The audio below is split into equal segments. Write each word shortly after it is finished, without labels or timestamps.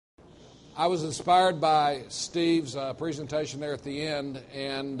I was inspired by Steve's presentation there at the end,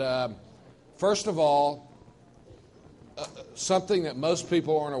 and first of all, something that most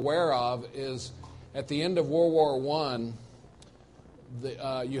people aren't aware of is at the end of World War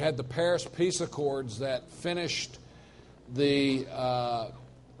I, you had the Paris Peace Accords that finished the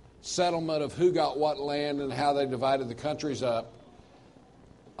settlement of who got what land and how they divided the countries up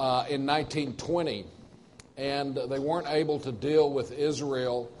in 1920. And they weren't able to deal with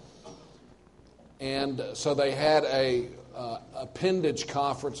Israel, and so they had a appendage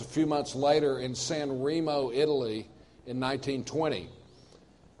conference a few months later in San Remo, Italy, in 1920.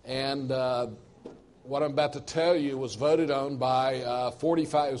 And what I'm about to tell you was voted on by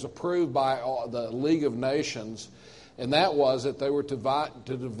 45. It was approved by the League of Nations, and that was that they were to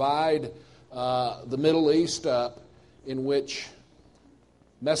divide the Middle East up, in which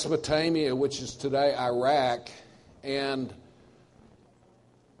Mesopotamia, which is today Iraq, and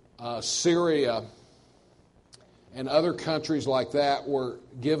Syria and other countries like that were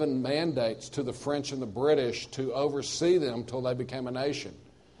given mandates to the French and the British to oversee them till they became a nation.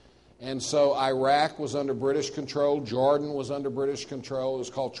 And so Iraq was under British control, Jordan was under British control, it was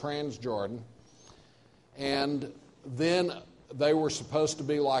called Transjordan. And then they were supposed to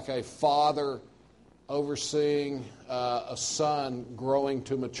be like a father overseeing a son growing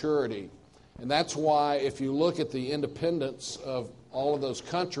to maturity. And that's why if you look at the independence of all of those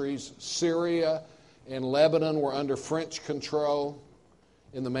countries, Syria and Lebanon were under French control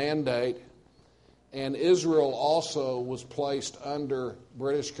in the mandate, and Israel also was placed under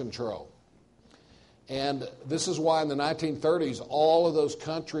British control. And this is why in the 1930s all of those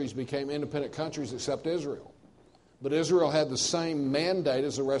countries became independent countries except Israel. But Israel had the same mandate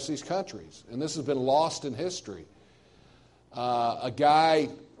as the rest of these countries, and this has been lost in history. A guy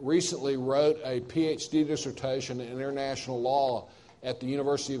recently wrote a PhD dissertation in international law at the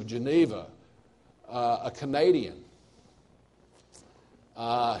University of Geneva, a Canadian.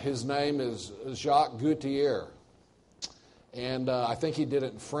 His name is Jacques Gauthier, and I think he did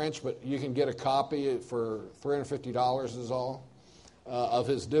it in French, but you can get a copy for $350 is all. Of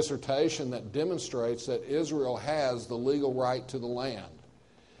his dissertation that demonstrates that Israel has the legal right to the land.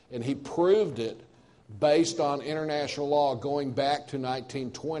 And he proved it based on international law going back to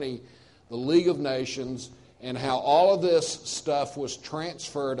 1920, the League of Nations, and how all of this stuff was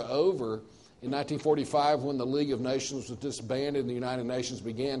transferred over in 1945 when the League of Nations was disbanded and the United Nations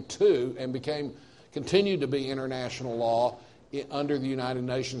began to and continued to be international law under the United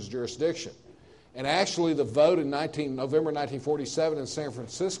Nations jurisdiction. And actually the vote in November 1947 in San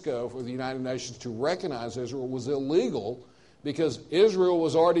Francisco for the United Nations to recognize Israel was illegal because Israel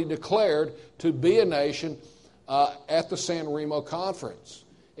was already declared to be a nation at the San Remo Conference,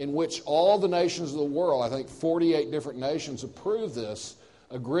 in which all the nations of the world, I think 48 different nations, approved this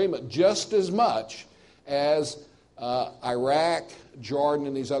agreement just as much as Iraq, Jordan,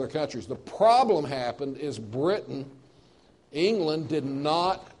 and these other countries. The problem happened is Britain, England did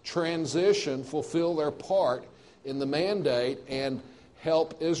not fulfill their part in the mandate and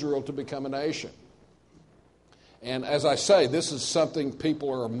help Israel to become a nation. And as I say, this is something people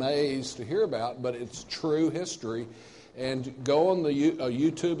are amazed to hear about, but it's true history. And go on the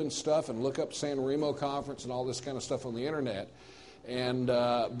YouTube and stuff and look up San Remo Conference and all this kind of stuff on the internet. And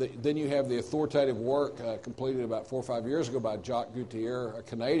then you have the authoritative work completed about 4 or 5 years ago by Jacques Gauthier, a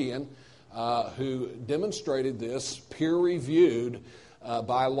Canadian, who demonstrated this, peer-reviewed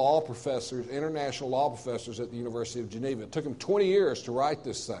by law professors, international law professors at the University of Geneva. It took him 20 years to write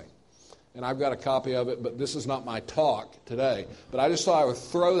this thing. And I've got a copy of it, but this is not my talk today. But I just thought I would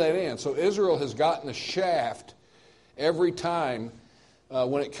throw that in. So Israel has gotten the shaft every time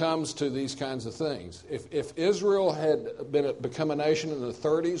when it comes to these kinds of things. If Israel had become a nation in the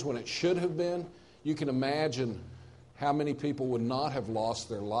 30s when it should have been, you can imagine how many people would not have lost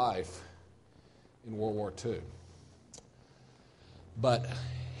their life in World War II. But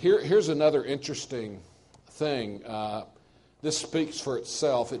here's another interesting thing. This speaks for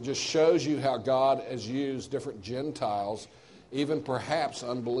itself. It just shows you how God has used different Gentiles, even perhaps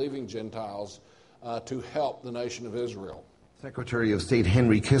unbelieving Gentiles, to help the nation of Israel. Secretary of State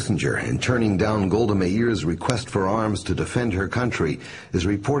Henry Kissinger, in turning down Golda Meir's request for arms to defend her country, is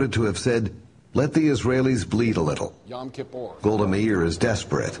reported to have said, "Let the Israelis bleed a little." Yom Kippur. Golda Meir is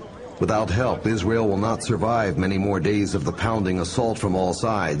desperate. Without help, Israel will not survive many more days of the pounding assault from all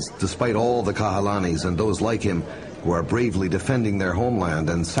sides, despite all the Kahalanis and those like him who are bravely defending their homeland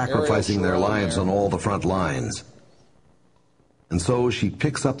and sacrificing their lives on all the front lines. And so she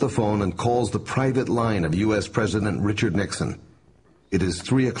picks up the phone and calls the private line of U.S. President Richard Nixon. It is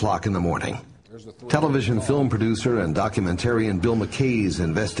 3 o'clock in the morning. There's the Television film producer and documentarian Bill McKay's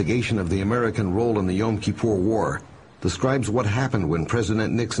investigation of the American role in the Yom Kippur War describes what happened when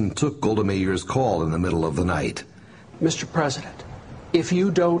President Nixon took Golda Meir's call in the middle of the night. Mr. President, if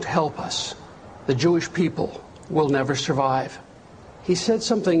you don't help us, the Jewish people will never survive. He said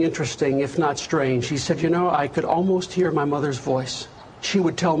something interesting, if not strange. He said, I could almost hear my mother's voice. She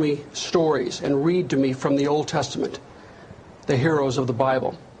would tell me stories and read to me from the Old Testament, the heroes of the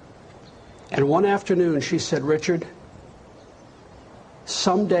Bible. And one afternoon she said, Richard,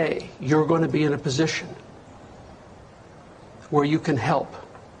 someday you're going to be in a position where you can help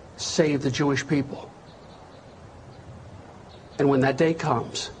save the Jewish people. And when that day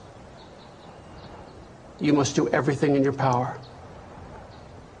comes, you must do everything in your power.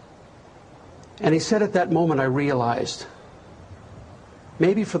 And he said at that moment, I realized,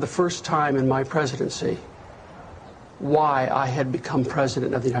 maybe for the first time in my presidency, why I had become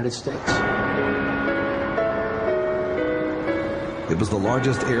president of the United States. It was the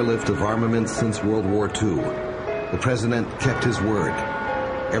largest airlift of armaments since World War II. The president kept his word.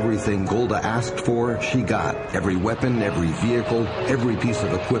 Everything Golda asked for, she got. Every weapon, every vehicle, every piece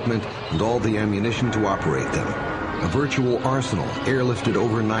of equipment, and all the ammunition to operate them. A virtual arsenal airlifted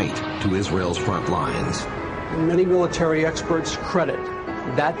overnight to Israel's front lines. And many military experts credit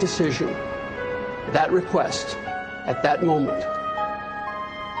that decision, that request, at that moment,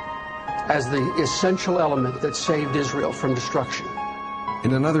 as the essential element that saved Israel from destruction.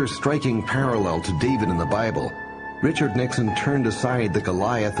 In another striking parallel to David in the Bible, Richard Nixon turned aside the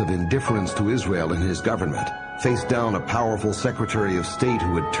Goliath of indifference to Israel in his government, faced down a powerful Secretary of State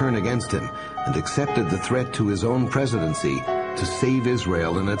who would turn against him, and accepted the threat to his own presidency to save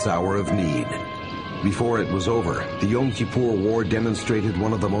Israel in its hour of need. Before it was over, the Yom Kippur War demonstrated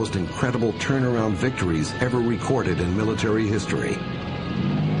one of the most incredible turnaround victories ever recorded in military history.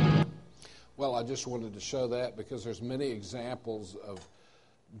 Well, I just wanted to show that because there's many examples of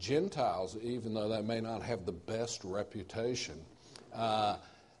Gentiles, even though they may not have the best reputation,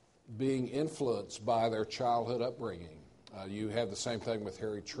 being influenced by their childhood upbringing. You have the same thing with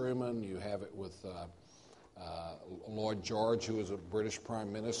Harry Truman. You have it with Lloyd George, who was a British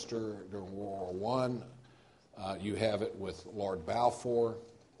Prime Minister during World War I. You have it with Lord Balfour,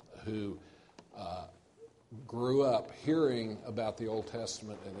 who grew up hearing about the Old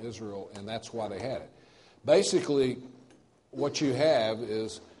Testament in Israel, and that's why they had it. Basically, what you have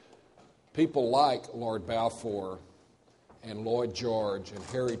is people like Lord Balfour and Lloyd George and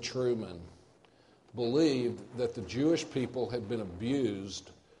Harry Truman believed that the Jewish people had been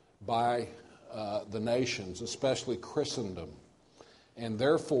abused by the nations, especially Christendom, and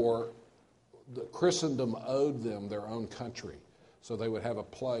therefore Christendom owed them their own country, so they would have a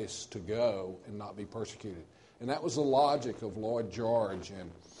place to go and not be persecuted. And that was the logic of Lloyd George and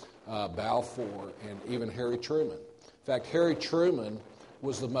Balfour and even Harry Truman. In fact, Harry Truman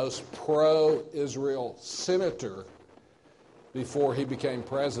was the most pro-Israel senator before he became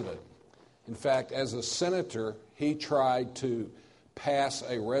president. In fact, as a senator, he tried to pass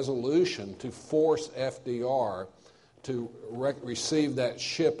a resolution to force FDR to receive that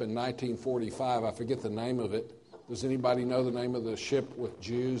ship in 1945. I forget the name of it. Does anybody know the name of the ship with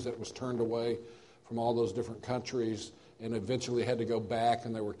Jews that was turned away from all those different countries and eventually had to go back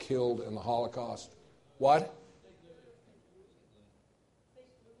and they were killed in the Holocaust? What?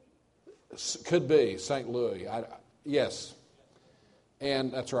 Could be St. Louis. Yes.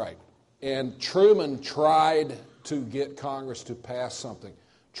 And that's right. And Truman tried to get Congress to pass something.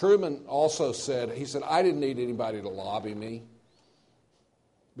 Truman also said, he said, I didn't need anybody to lobby me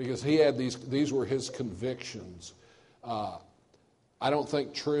because he had these were his convictions. I don't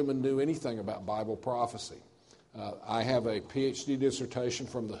think Truman knew anything about Bible prophecy. I have a PhD dissertation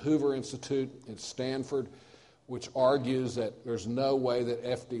from the Hoover Institute at Stanford, which argues that there's no way that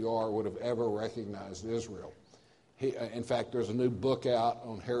FDR would have ever recognized Israel. In fact, there's a new book out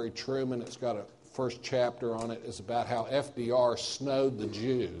on Harry Truman. It's got a first chapter on it. It's about how FDR snowed the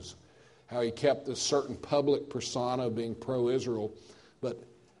Jews, how he kept this certain public persona being pro-Israel, but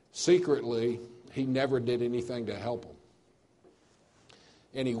secretly he never did anything to help them.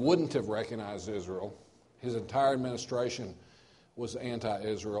 And he wouldn't have recognized Israel. His entire administration was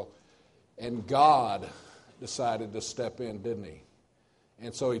anti-Israel. And God decided to step in, didn't he?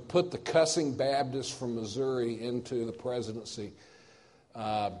 And so he put the cussing Baptist from Missouri into the presidency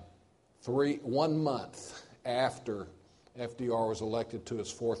 1 month after FDR was elected to his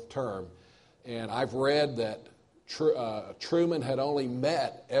fourth term. And I've read that Truman had only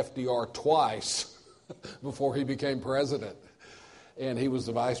met FDR twice before he became president. And he was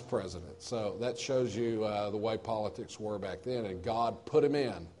the vice president. So that shows you the way politics were back then. And God put him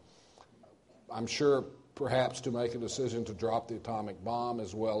in. I'm sure perhaps to make a decision to drop the atomic bomb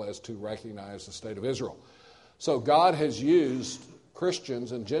as well as to recognize the state of Israel. So God has used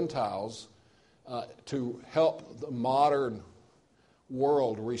Christians and Gentiles to help the modern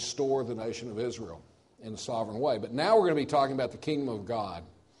world restore the nation of Israel in a sovereign way. But now we're going to be talking about the kingdom of God.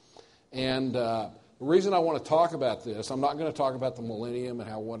 And the reason I want to talk about this, I'm not going to talk about the millennium and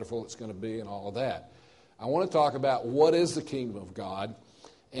how wonderful it's going to be and all of that. I want to talk about what is the kingdom of God,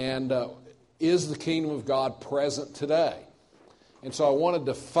 and is the kingdom of God present today? And so I want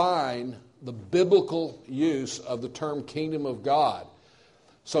to define the biblical use of the term kingdom of God.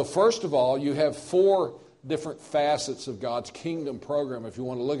 So first of all, you have 4 different facets of God's kingdom program, if you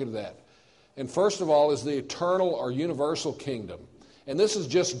want to look at that. And first of all is the eternal or universal kingdom. And this is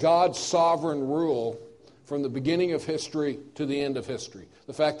just God's sovereign rule from the beginning of history to the end of history.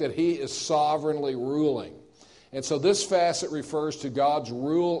 The fact that He is sovereignly ruling. And so this facet refers to God's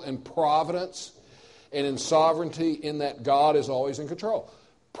rule and providence and in sovereignty, in that God is always in control.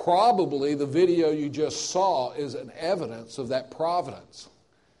 Probably the video you just saw is an evidence of that providence.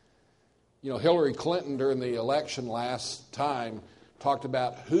 You know, Hillary Clinton during the election last time talked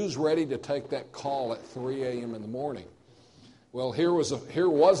about who's ready to take that call at 3 a.m. in the morning. Well, here was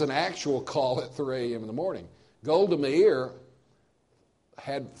an actual call at 3 a.m. in the morning. Golda Meir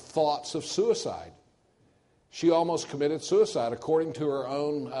had thoughts of suicide. She almost committed suicide, according to her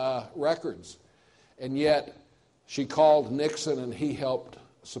own records. And yet, she called Nixon, and he helped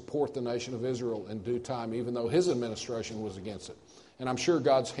support the nation of Israel in due time, even though his administration was against it. And I'm sure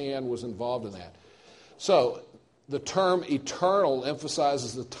God's hand was involved in that. So, the term eternal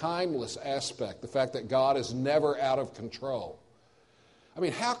emphasizes the timeless aspect, the fact that God is never out of control. I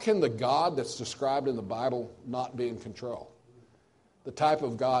mean, how can the God that's described in the Bible not be in control? The type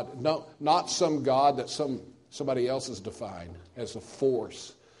of God, no, not some God that somebody else has defined as a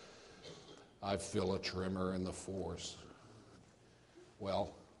force. I feel a tremor in the force.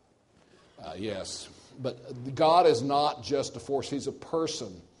 Well, yes, but God is not just a force. He's a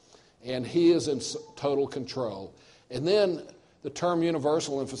person, and He is in total control. And then the term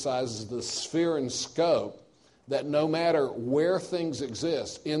universal emphasizes the sphere and scope that no matter where things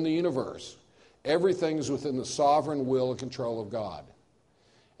exist in the universe, everything is within the sovereign will and control of God.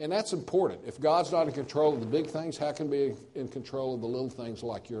 And that's important. If God's not in control of the big things, how can He be in control of the little things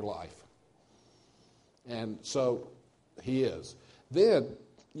like your life? And so He is. Then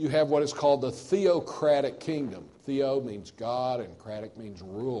you have what is called the theocratic kingdom. Theo means God and cratic means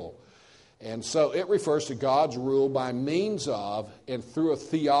rule. And so it refers to God's rule by means of and through a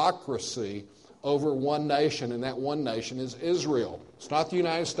theocracy over one nation, and that one nation is Israel. It's not the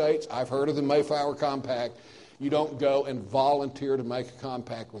United States. I've heard of the Mayflower Compact. You don't go and volunteer to make a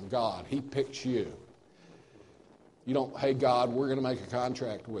compact with God. He picks you. You don't, hey, God, we're going to make a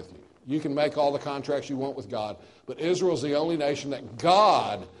contract with you. You can make all the contracts you want with God, but Israel's the only nation that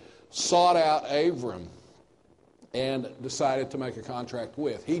God sought out Abram and decided to make a contract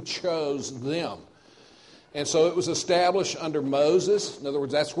with. He chose them. And so it was established under Moses. In other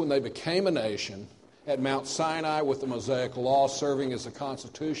words, that's when they became a nation at Mount Sinai with the Mosaic Law serving as the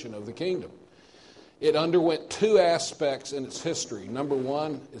constitution of the kingdom. It underwent 2 aspects in its history. Number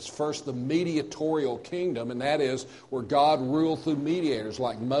one is first the mediatorial kingdom, and that is where God ruled through mediators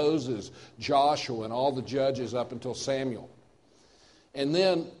like Moses, Joshua, and all the judges up until Samuel. And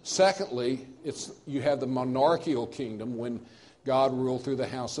then, secondly, you have the monarchical kingdom when God ruled through the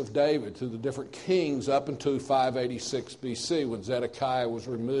house of David, through the different kings up until 586 BC when Zedekiah was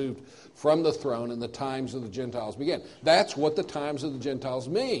removed from the throne and the times of the Gentiles began. That's what the times of the Gentiles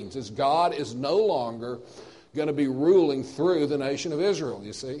means, is God is no longer going to be ruling through the nation of Israel,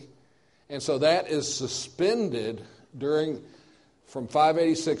 you see. And so that is suspended from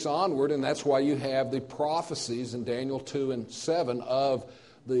 586 onward, and that's why you have the prophecies in Daniel 2 and 7 of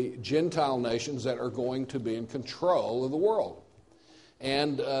the Gentile nations that are going to be in control of the world.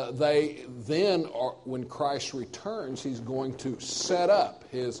 And they then, when Christ returns, He's going to set up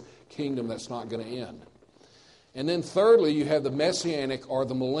His kingdom that's not going to end. And then thirdly, you have the messianic or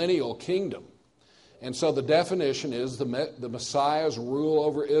the millennial kingdom. And so the definition is the Messiah's rule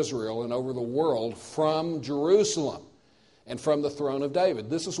over Israel and over the world from Jerusalem and from the throne of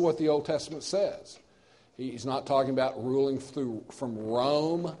David. This is what the Old Testament says. He's not talking about ruling from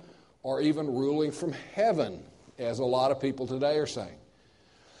Rome or even ruling from heaven, as a lot of people today are saying.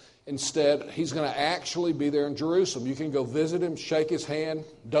 Instead, He's going to actually be there in Jerusalem. You can go visit Him, shake His hand,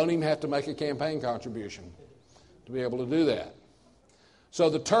 don't even have to make a campaign contribution to be able to do that.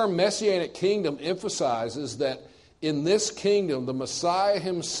 So the term Messianic kingdom emphasizes that in this kingdom, the Messiah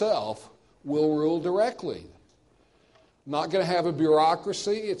Himself will rule directly. Not going to have a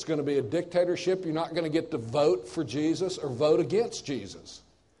bureaucracy. It's going to be a dictatorship. You're not going to get to vote for Jesus or vote against Jesus.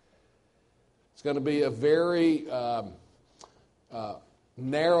 It's going to be a very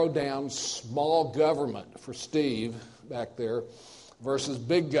narrowed down, small government for Steve back there versus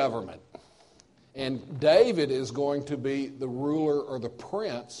big government. And David is going to be the ruler or the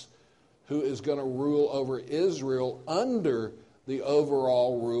prince who is going to rule over Israel under the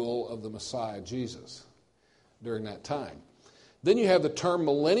overall rule of the Messiah, Jesus, during that time. Then you have the term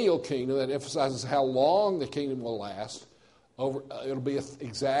millennial kingdom that emphasizes how long the kingdom will last. It'll be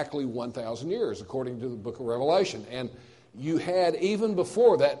exactly 1,000 years, according to the book of Revelation. And you had, even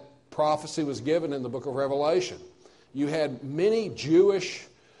before that prophecy was given in the book of Revelation, you had many Jewish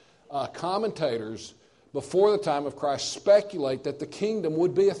commentators before the time of Christ speculate that the kingdom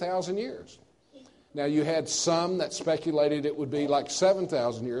would be 1,000 years. Now, you had some that speculated it would be like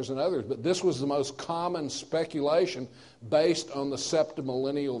 7,000 years and others, but this was the most common speculation based on the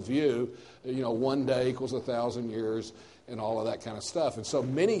septimillennial view, one day equals 1,000 years and all of that kind of stuff. And so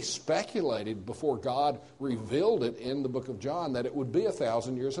many speculated before God revealed it in the book of John that it would be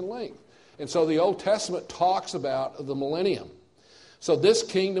 1,000 years in length. And so the Old Testament talks about the millennium. So this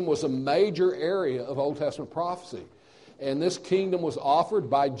kingdom was a major area of Old Testament prophecy. And this kingdom was offered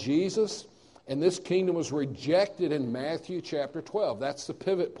by Jesus, and this kingdom was rejected in Matthew chapter 12. That's the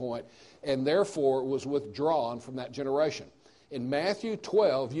pivot point, and therefore was withdrawn from that generation. In Matthew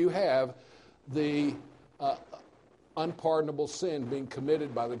 12, you have the unpardonable sin being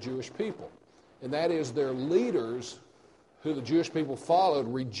committed by the Jewish people. And that is their leaders, who the Jewish people followed,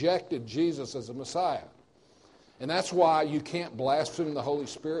 rejected Jesus as a Messiah. And that's why you can't blaspheme the Holy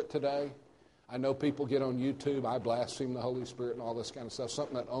Spirit today. I know people get on YouTube, I blaspheme the Holy Spirit and all this kind of stuff,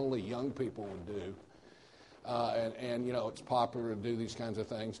 something that only young people would do. And it's popular to do these kinds of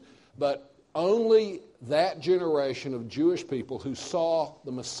things. But only that generation of Jewish people who saw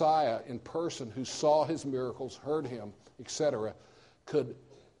the Messiah in person, who saw his miracles, heard him, etc., could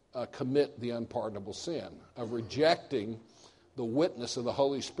commit the unpardonable sin of rejecting the witness of the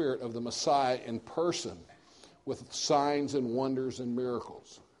Holy Spirit of the Messiah in person with signs and wonders and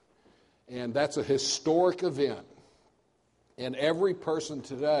miracles. And that's a historic event. And every person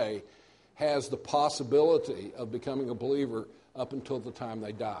today has the possibility of becoming a believer up until the time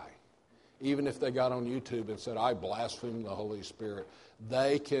they die. Even if they got on YouTube and said, I blaspheme the Holy Spirit,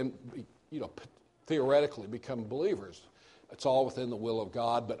 they can, theoretically become believers. It's all within the will of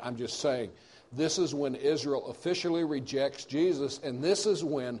God, but I'm just saying, this is when Israel officially rejects Jesus, and this is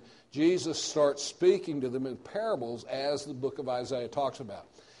when Jesus starts speaking to them in parables, as the book of Isaiah talks about.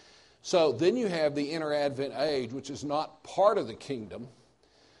 So then you have the inter-Advent age, which is not part of the kingdom.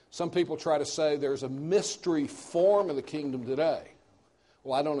 Some people try to say there's a mystery form of the kingdom today.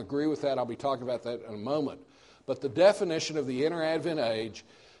 Well, I don't agree with that. I'll be talking about that in a moment. But the definition of the inter-Advent age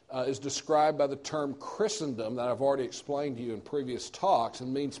is described by the term Christendom that I've already explained to you in previous talks,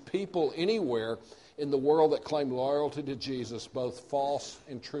 and means people anywhere in the world that claim loyalty to Jesus, both false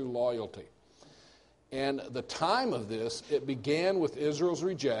and true loyalty. And the time of this, it began with Israel's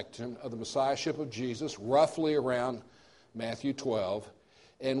rejection of the Messiahship of Jesus, roughly around Matthew 12,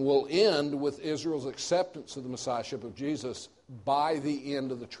 and will end with Israel's acceptance of the Messiahship of Jesus by the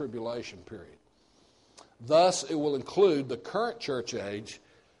end of the tribulation period. Thus, it will include the current church age,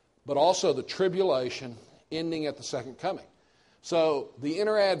 but also the tribulation ending at the second coming. So the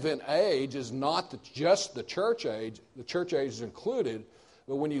inter-Advent age is not just the church age. The church age is included,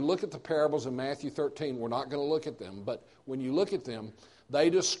 but when you look at the parables in Matthew 13, we're not going to look at them, but when you look at them, they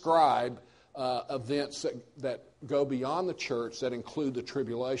describe events that go beyond the church that include the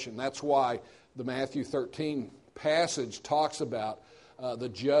tribulation. That's why the Matthew 13 passage talks about the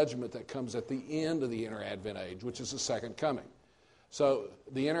judgment that comes at the end of the inter-Advent age, which is the second coming. So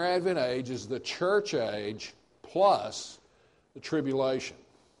the inter-Advent age is the church age plus the tribulation.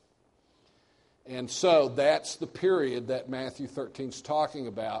 And so that's the period that Matthew 13 is talking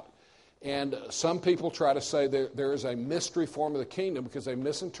about. And some people try to say there is a mystery form of the kingdom because they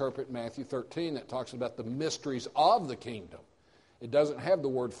misinterpret Matthew 13 that talks about the mysteries of the kingdom. It doesn't have the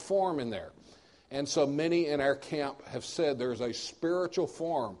word form in there. And so many in our camp have said there's a spiritual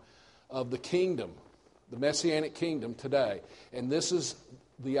form of the kingdom, the Messianic kingdom today. And this is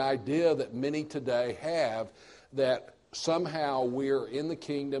the idea that many today have, that somehow we're in the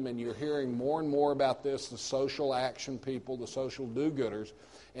kingdom, and you're hearing more and more about this, the social action people, the social do-gooders,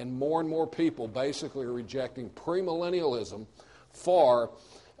 and more people basically are rejecting premillennialism for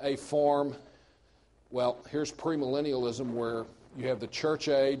a form. Well, here's premillennialism where you have the church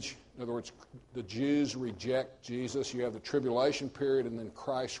age. In other words, the Jews reject Jesus. You have the tribulation period, and then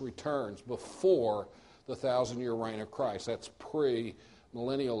Christ returns before the 1,000-year reign of Christ. That's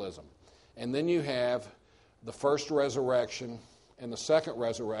pre-millennialism. And then you have the first resurrection and the second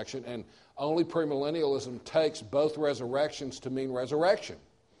resurrection, and only premillennialism takes both resurrections to mean resurrection.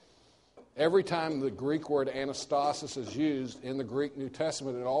 Every time the Greek word anastasis is used in the Greek New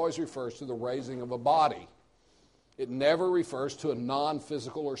Testament, it always refers to the raising of a body. It never refers to a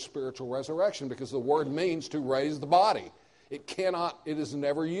non-physical or spiritual resurrection because the word means to raise the body. It is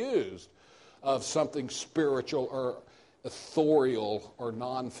never used of something spiritual or ethereal or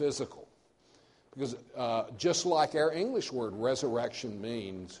non-physical. Because just like our English word resurrection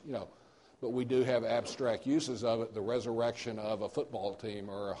means, but we do have abstract uses of it, the resurrection of a football team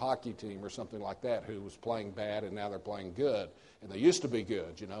or a hockey team or something like that who was playing bad and now they're playing good. And they used to be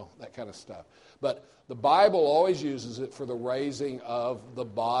good, that kind of stuff. But the Bible always uses it for the raising of the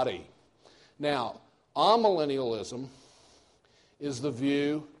body. Now, amillennialism is the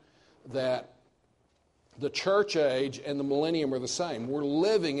view that the church age and the millennium are the same. We're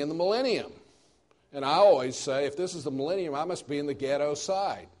living in the millennium. And I always say, if this is the millennium, I must be in the ghetto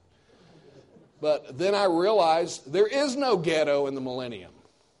side. But then I realized there is no ghetto in the millennium.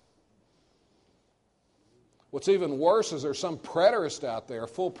 What's even worse is there's some preterists out there,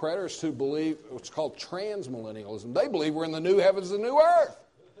 full preterists who believe what's called transmillennialism. They believe we're in the new heavens and new earth.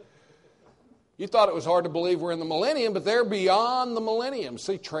 You thought it was hard to believe we're in the millennium, but they're beyond the millennium.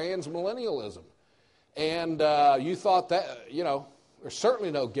 See, transmillennialism. And you thought that, there's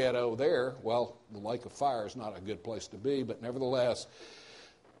certainly no ghetto there. Well, the lake of fire is not a good place to be, but nevertheless,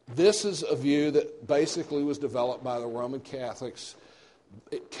 this is a view that basically was developed by the Roman Catholics.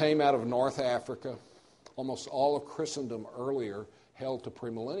 It came out of North Africa. Almost all of Christendom earlier held to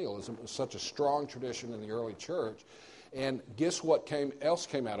premillennialism. It was such a strong tradition in the early church. And guess what else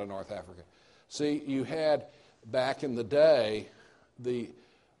came out of North Africa? See, you had back in the day the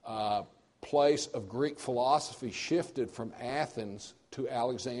place of Greek philosophy shifted from Athens to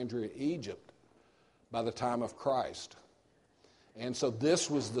Alexandria, Egypt by the time of Christ. And so this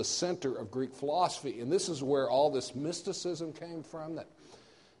was the center of Greek philosophy. And this is where all this mysticism came from that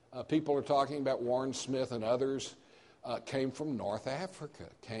people are talking about. Warren Smith and others came from North Africa,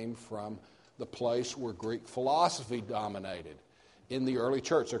 came from the place where Greek philosophy dominated in the early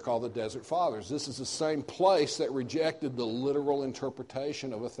church. They're called the Desert Fathers. This is the same place that rejected the literal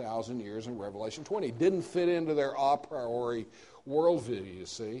interpretation of 1,000 years in Revelation 20. It didn't fit into their a priori worldview, you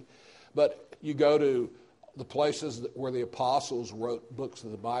see. But you go to the places where the apostles wrote books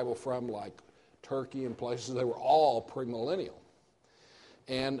of the Bible from, like Turkey and places, they were all premillennial.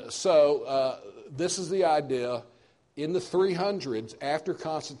 And so this is the idea. In the 300s, after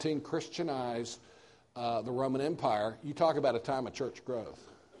Constantine Christianized the Roman Empire, you talk about a time of church growth.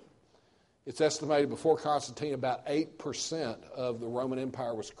 It's estimated before Constantine about 8% of the Roman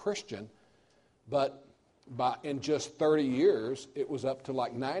Empire was Christian, but in just 30 years, it was up to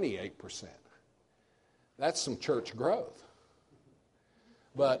like 98%. That's some church growth.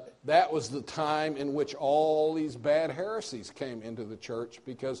 But that was the time in which all these bad heresies came into the church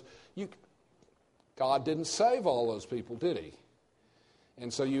because God didn't save all those people, did he?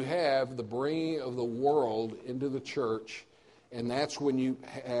 And so you have the bringing of the world into the church, and that's when you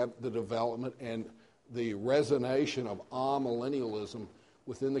have the development and the resonation of amillennialism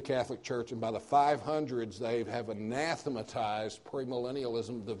within the Catholic Church. And by the 500s, they have anathematized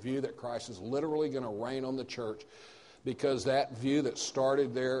premillennialism, the view that Christ is literally going to reign on the church, because that view that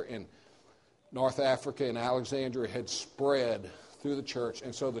started there in North Africa and Alexandria had spread through the church.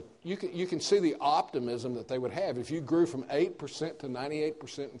 And so you can see the optimism that they would have. If you grew from 8% to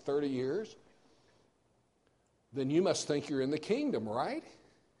 98% in 30 years, then you must think you're in the kingdom, right?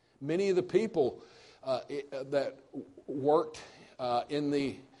 Many of the people that worked in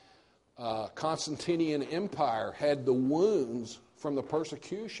the Constantinian Empire had the wounds from the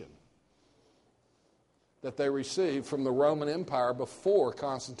persecution that they received from the Roman Empire before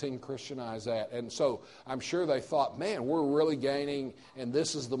Constantine Christianized that. And so I'm sure they thought, man, we're really gaining, and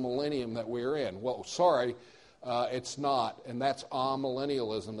this is the millennium that we're in. Well, sorry, it's not. And that's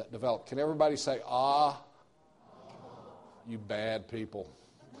amillennialism that developed. Can everybody say, ah? You bad people.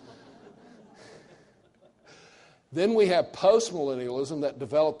 Then we have postmillennialism that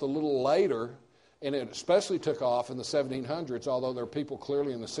developed a little later, and it especially took off in the 1700s, although there are people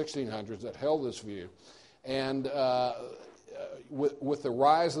clearly in the 1600s that held this view. And with the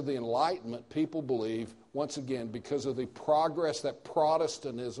rise of the Enlightenment, people believe, once again, because of the progress that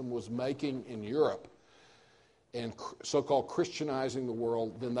Protestantism was making in Europe and so-called Christianizing the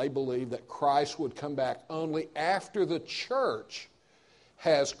world, then they believe that Christ would come back only after the church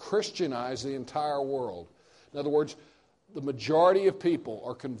has Christianized the entire world. In other words, the majority of people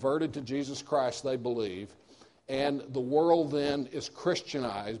are converted to Jesus Christ, they believe, and the world then is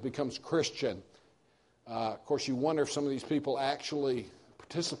Christianized, becomes Christian. Of course, you wonder if some of these people actually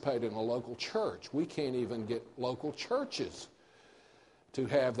participate in a local church. We can't even get local churches to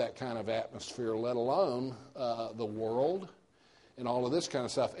have that kind of atmosphere, let alone the world and all of this kind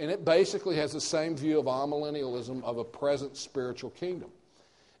of stuff. And it basically has the same view of amillennialism of a present spiritual kingdom.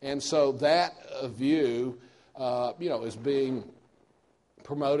 And so that view, is being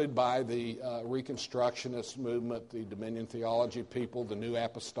promoted by the Reconstructionist movement, the Dominion Theology people, the New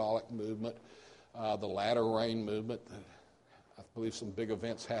Apostolic movement, the Latter Rain movement. I believe some big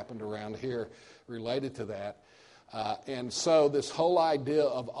events happened around here related to that. And so this whole idea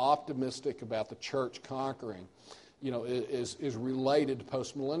of optimistic about the church conquering, is related to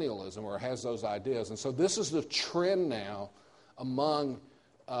postmillennialism, or has those ideas. And so this is the trend now among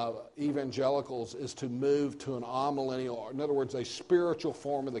evangelicals, is to move to an amillennial, or in other words, a spiritual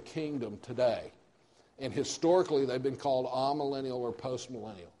form of the kingdom today. And historically, they've been called amillennial or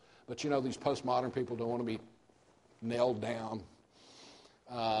postmillennial. But these postmodern people don't want to be nailed down,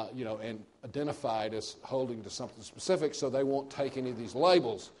 and identified as holding to something specific, so they won't take any of these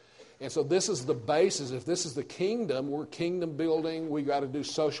labels. And so this is the basis. If this is the kingdom, we're kingdom building. We got to do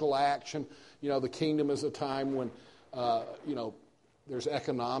social action. The kingdom is a time when, there's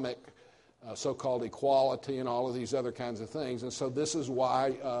economic, so-called equality and all of these other kinds of things. And so this is why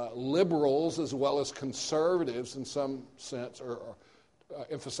liberals as well as conservatives, in some sense, are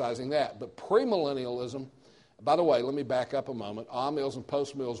emphasizing that. But premillennialism, by the way, let me back up a moment. Amills and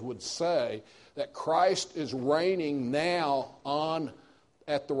postmills would say that Christ is reigning now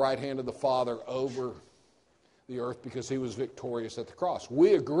at the right hand of the Father over the earth because he was victorious at the cross.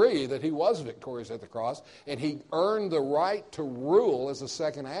 We agree that he was victorious at the cross, and he earned the right to rule as the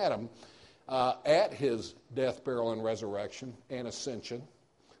second Adam at his death, burial, and resurrection and ascension.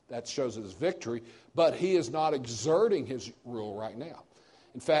 That shows his victory, but he is not exerting his rule right now.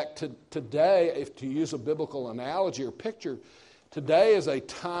 In fact, today, if to use a biblical analogy or picture, today is a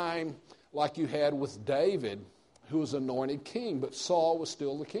time like you had with David, who was anointed king, but Saul was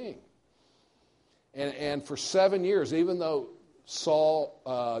still the king. And for 7 years, even though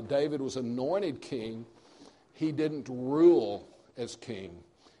David was anointed king, he didn't rule as king.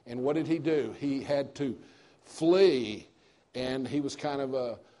 And what did he do? He had to flee, and he was kind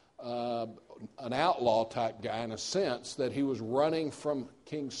of an outlaw type guy in a sense, that he was running from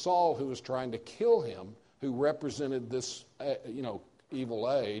King Saul, who was trying to kill him, who represented this,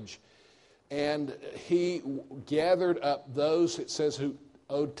 evil age. And he gathered up those, it says, who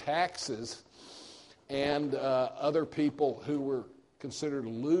owed taxes, and other people who were considered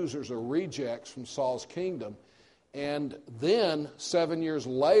losers or rejects from Saul's kingdom. And then 7 years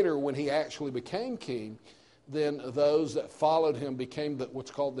later, when he actually became king, then those that followed him became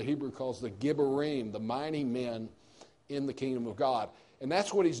what's called, the Hebrew calls the Gibborim, the mighty men in the kingdom of God. And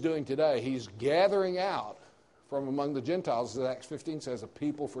that's what he's doing today. He's gathering out from among the Gentiles, as Acts 15 says, a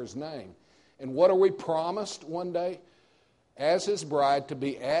people for his name. And what are we promised one day? As his bride, to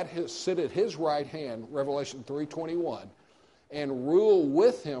be sit at his right hand, Revelation 3:21, and rule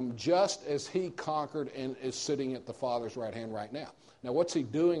with him just as he conquered and is sitting at the Father's right hand right now. Now, what's he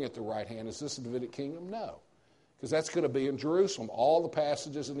doing at the right hand? Is this the Davidic kingdom? No. Because that's going to be in Jerusalem. All the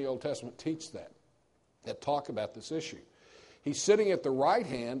passages in the Old Testament teach that talk about this issue. He's sitting at the right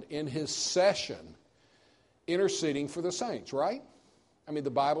hand in his session, interceding for the saints, right? I mean, the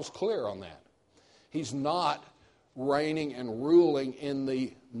Bible's clear on that. He's not reigning and ruling in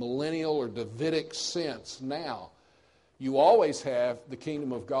the millennial or Davidic sense now. You always have the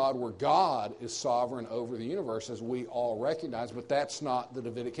kingdom of God where God is sovereign over the universe, as we all recognize, but that's not the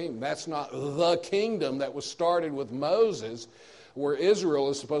Davidic kingdom. That's not the kingdom that was started with Moses, where Israel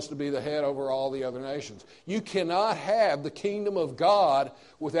is supposed to be the head over all the other nations. You cannot have the kingdom of God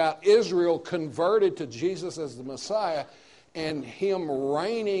without Israel converted to Jesus as the Messiah and him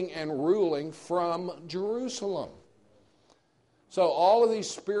reigning and ruling from Jerusalem. So all of these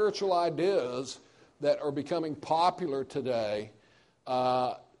spiritual ideas that are becoming popular today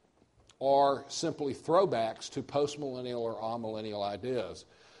are simply throwbacks to postmillennial or amillennial ideas.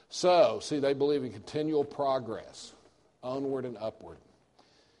 So, see, they believe in continual progress, onward and upward,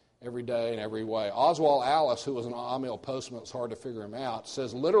 every day and every way. Oswald Alice, who was an amill postmill, it's hard to figure him out,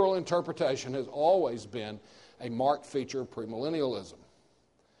 says literal interpretation has always been a marked feature of premillennialism.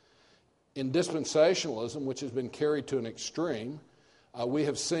 In dispensationalism, which has been carried to an extreme, we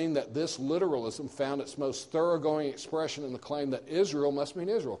have seen that this literalism found its most thoroughgoing expression in the claim that Israel must mean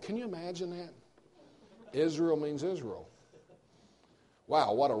Israel. Can you imagine that? Israel means Israel.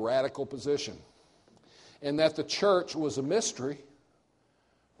 Wow, what a radical position. and that the church was a mystery.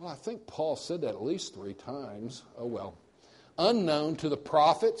 Well, I think Paul said that at least 3 times. Oh, well. Unknown to the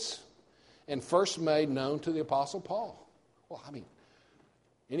prophets and first made known to the Apostle Paul. Well, I mean,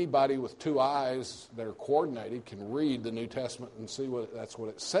 anybody with 2 eyes that are coordinated can read the New Testament and see that's what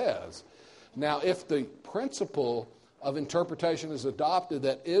it says. Now, if the principle of interpretation is adopted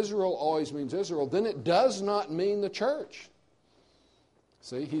that Israel always means Israel, then it does not mean the church.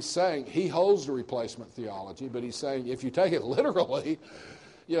 See, he's saying he holds the replacement theology, but he's saying if you take it literally,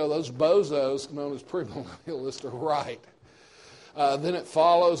 those bozos known as premillennialists are right. Then it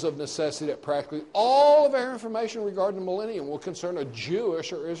follows of necessity that practically all of our information regarding the millennium will concern a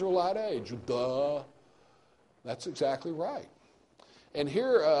Jewish or Israelite age. Duh. That's exactly right. And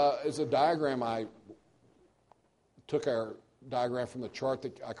here is a diagram. I took our diagram from the chart.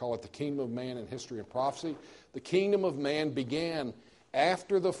 I call it the kingdom of man in history and prophecy. The kingdom of man began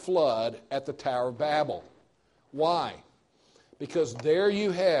after the flood at the Tower of Babel. Why? Because there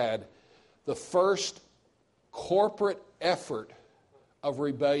you had the first corporate effort of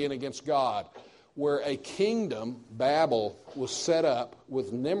rebellion against God, where a kingdom, Babel, was set up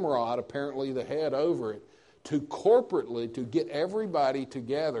with Nimrod, apparently the head over it, to corporately, to get everybody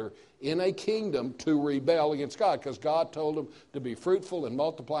together in a kingdom to rebel against God, because God told them to be fruitful and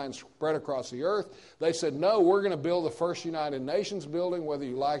multiply and spread across the earth. They said, no, we're going to build the first United Nations building, whether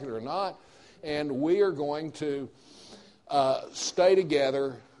you like it or not, and we are going to stay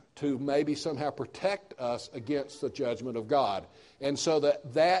together to maybe somehow protect us against the judgment of God. And so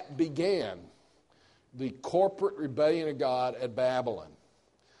that began the corporate rebellion of God at Babylon.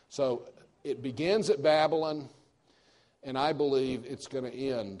 So it begins at Babylon, and I believe it's going to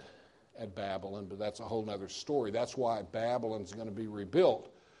end at Babylon, but that's a whole other story. That's why Babylon's going to be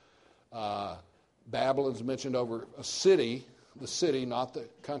rebuilt. Babylon's mentioned over a city, the city, not the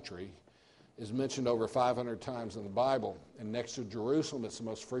country, is mentioned over 500 times in the Bible. And next to Jerusalem, it's the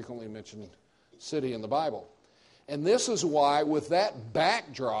most frequently mentioned city in the Bible. And this is why, with that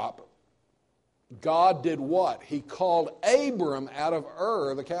backdrop, God did what? He called Abram out of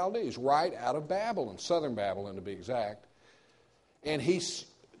Ur, the Chaldees, right out of Babylon, southern Babylon to be exact. And he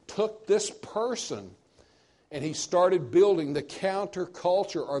took this person and he started building the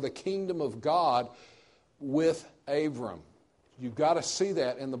counterculture or the kingdom of God with Abram. You've got to see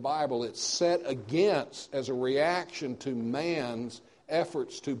that in the Bible. It's set against as a reaction to man's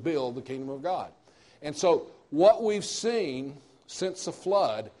efforts to build the kingdom of God. And so what we've seen since the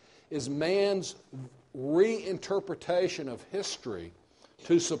flood is man's reinterpretation of history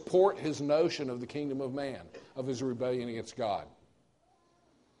to support his notion of the kingdom of man, of his rebellion against God,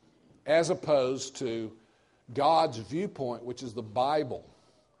 as opposed to God's viewpoint, which is the Bible.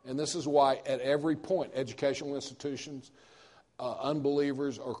 And this is why at every point, educational institutions,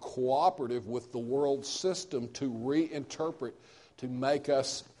 unbelievers are cooperative with the world system to reinterpret, to make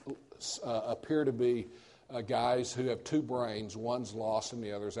us appear to be guys who have 2 brains, one's lost and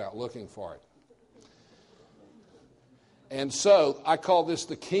the other's out looking for it. And so I call this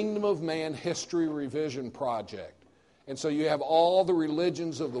the Kingdom of Man History Revision Project. And so you have all the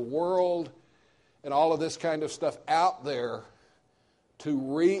religions of the world and all of this kind of stuff out there to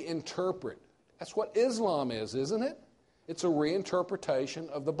reinterpret. That's what Islam is, isn't it? It's a reinterpretation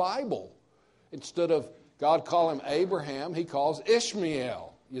of the Bible. Instead of God calling him Abraham, he calls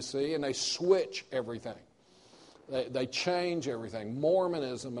Ishmael, you see, and they switch everything. They change everything.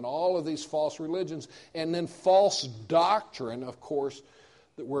 Mormonism and all of these false religions, and then false doctrine, of course,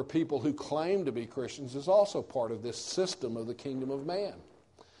 that where people who claim to be Christians is also part of this system of the kingdom of man.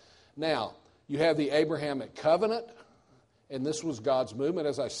 Now, you have the Abrahamic covenant, and this was God's movement,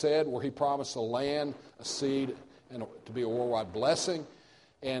 as I said, where he promised a land, a seed, and to be a worldwide blessing.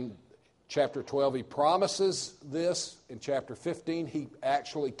 And chapter 12, he promises this. In chapter 15, he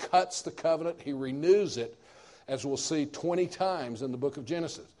actually cuts the covenant. He renews it, as we'll see 20 times in the book of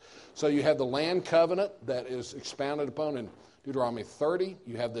Genesis. So you have the land covenant that is expounded upon in Deuteronomy 30.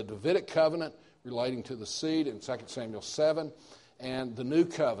 You have the Davidic covenant relating to the seed in 2 Samuel 7. And the new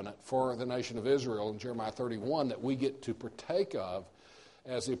covenant for the nation of Israel in Jeremiah 31 that we get to partake of,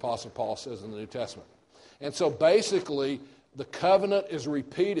 as the Apostle Paul says in the New Testament. And so basically, the covenant is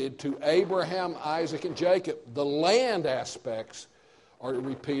repeated to Abraham, Isaac, and Jacob. The land aspects are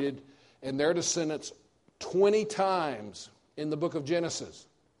repeated, and their descendants 20 times in the book of Genesis.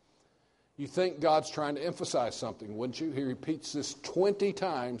 You think God's trying to emphasize something, wouldn't you? He repeats this 20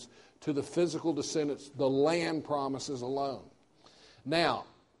 times to the physical descendants, the land promises alone. Now,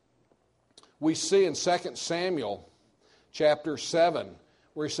 we see in 2 Samuel chapter 7,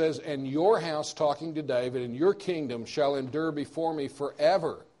 where he says, "And your house," talking to David, "and your kingdom shall endure before me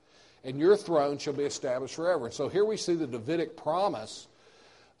forever. and your throne shall be established forever. And so here we see the Davidic promise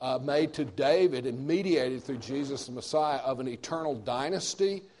made to David and mediated through Jesus the Messiah of an eternal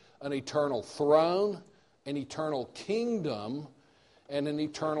dynasty, an eternal throne, an eternal kingdom, and an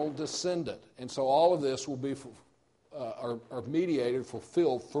eternal descendant. And so all of this will be are mediated,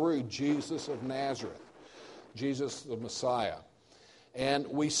 fulfilled through Jesus of Nazareth, Jesus the Messiah. And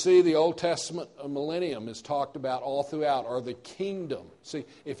we see the Old Testament millennium is talked about all throughout, or the kingdom. See,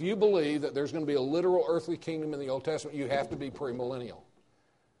 if you believe that there's going to be a literal earthly kingdom in the Old Testament, you have to be premillennial.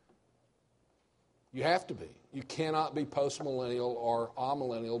 You have to be. You cannot be postmillennial or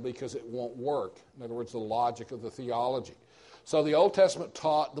amillennial because it won't work. In other words, the logic of the theology. So the Old Testament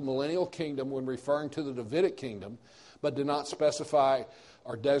taught the millennial kingdom when referring to the Davidic kingdom, but did not specify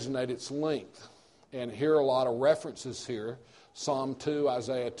or designate its length. And here are a lot of references here. Psalm 2,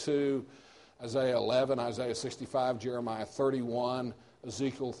 Isaiah 2, Isaiah 11, Isaiah 65, Jeremiah 31,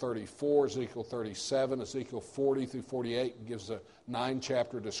 Ezekiel 34, Ezekiel 37, Ezekiel 40 through 48 gives a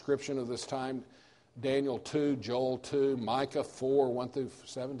 9-chapter description of this time. Daniel 2, Joel 2, Micah 4, 1 through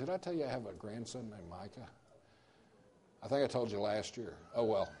 7. Did I tell you I have a grandson named Micah? I think I told you last year. Oh,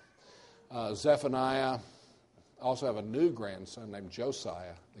 well. Zephaniah. I also have a new grandson named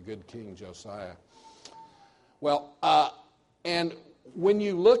Josiah, the good king Josiah. Well, and when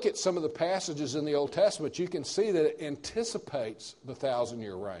you look at some of the passages in the Old Testament, you can see that it anticipates the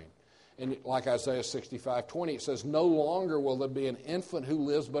 1,000-year reign. And like Isaiah 65:20, it says, "No longer will there be an infant who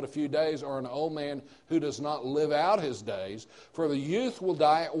lives but a few days, or an old man who does not live out his days, for the youth will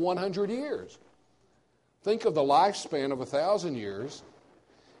die at 100 years." Think of the lifespan of 1,000 years,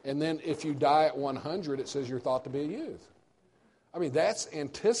 and then if you die at 100, it says you're thought to be a youth. I mean, that's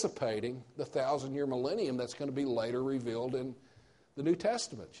anticipating the 1,000-year millennium that's going to be later revealed in the New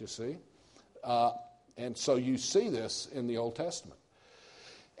Testament, you see. And so you see this in the Old Testament.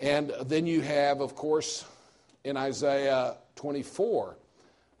 And then you have, of course, in Isaiah 24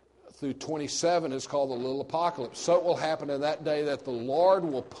 through 27 is called the little apocalypse. "So it will happen in that day that the Lord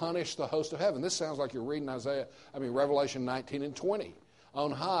will punish the host of heaven." This sounds like you're reading Revelation 19 and 20.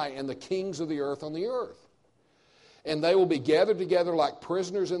 "On high, and the kings of the earth on the earth. And they will be gathered together like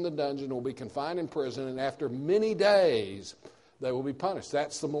prisoners in the dungeon, will be confined in prison, and after many days they will be punished."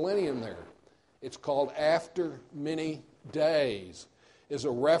 That's the millennium there. It's called after many days, is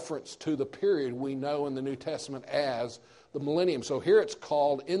a reference to the period we know in the New Testament as the millennium. So here it's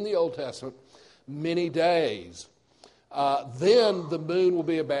called in the Old Testament many days. Then the moon will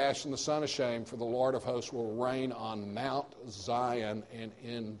be abashed and the sun ashamed, for the Lord of hosts will reign on Mount Zion and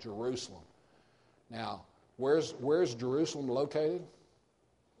in Jerusalem. Now, where's Jerusalem located?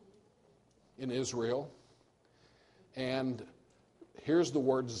 In Israel. And here's the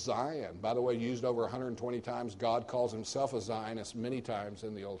word Zion. By the way, used over 120 times. God calls himself a Zionist many times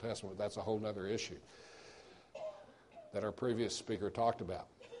in the Old Testament. That's a whole other issue that our previous speaker talked about.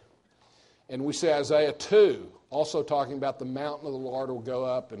 And we see Isaiah 2 also talking about the mountain of the Lord will go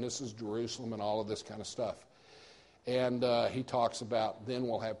up, and this is Jerusalem and all of this kind of stuff. And he talks about then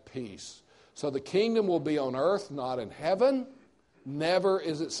we'll have peace. So the kingdom will be on earth, not in heaven. Never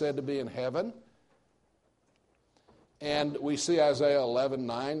is it said to be in heaven. And we see Isaiah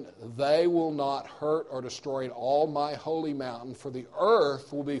 11:9, "They will not hurt or destroy in all my holy mountain, for the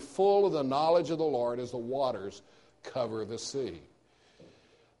earth will be full of the knowledge of the Lord as the waters cover the sea."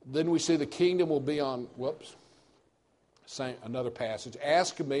 Then we see the kingdom will be on, another passage,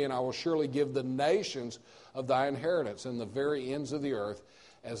 "Ask of me, and I will surely give the nations of thy inheritance and the very ends of the earth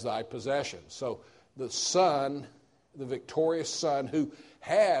as thy possession." So the Son, the victorious Son who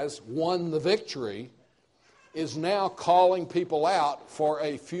has won the victory, is now calling people out for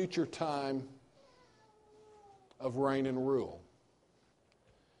a future time of reign and rule.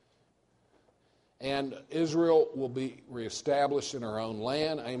 And Israel will be reestablished in her own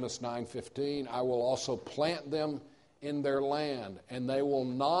land. Amos 9:15, "I will also plant them in their land, and they will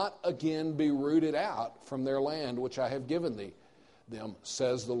not again be rooted out from their land which I have given them,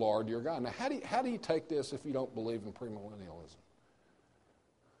 says the Lord your God." Now, how do you take this if you don't believe in premillennialism?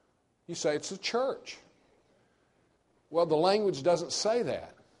 You say it's a church. Well, the language doesn't say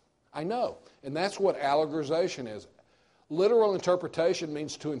that. I know. And that's what allegorization is. Literal interpretation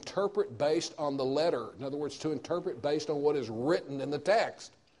means to interpret based on the letter. In other words, to interpret based on what is written in the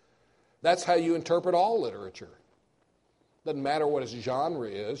text. That's how you interpret all literature. Doesn't matter what its genre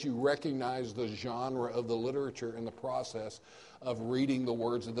is. You recognize the genre of the literature in the process of reading the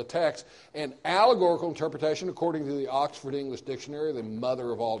words of the text. And allegorical interpretation, according to the Oxford English Dictionary, the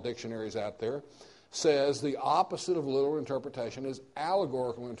mother of all dictionaries out there, says the opposite of literal interpretation is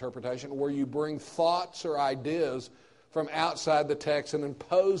allegorical interpretation, where you bring thoughts or ideas from outside the text and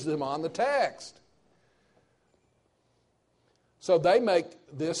impose them on the text. So they make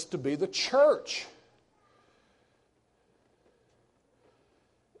this to be the church.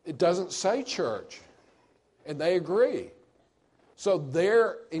 It doesn't say church, and they agree. So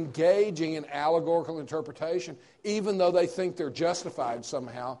they're engaging in allegorical interpretation, even though they think they're justified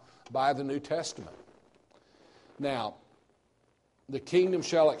somehow by the New Testament. Now, the kingdom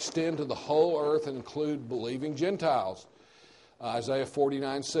shall extend to the whole earth and include believing Gentiles. Isaiah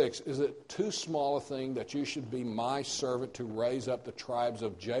 49:6. Is it too small a thing that you should be my servant to raise up the tribes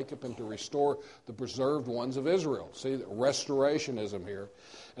of Jacob and to restore the preserved ones of Israel? See, restorationism here.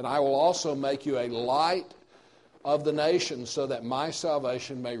 And I will also make you a light of the nations so that my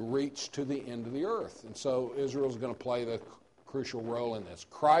salvation may reach to the end of the earth. And so Israel's going to play the crucial role in this.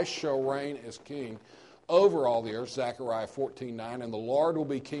 Christ shall reign as king over all the earth, Zechariah 14:9, and the Lord will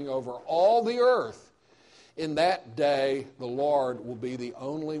be king over all the earth. In that day, the Lord will be the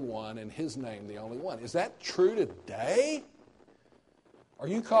only one, and his name the only one. Is that true today? Are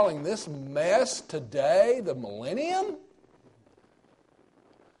you calling this mess today the millennium?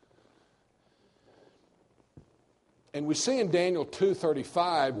 And we see in Daniel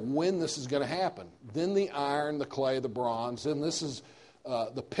 2:35 when this is going to happen. Then the iron, the clay, the bronze. And this is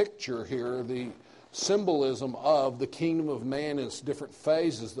the picture here, the symbolism of the kingdom of man in its different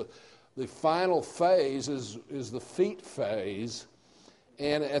phases. The final phase is the feet phase,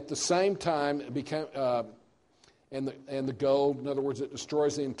 and at the same time, it became and the gold. In other words, it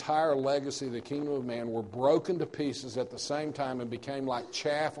destroys the entire legacy of the kingdom of man. Were broken to pieces at the same time and became like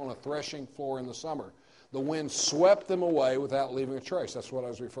chaff on a threshing floor in the summer. The wind swept them away without leaving a trace. That's what I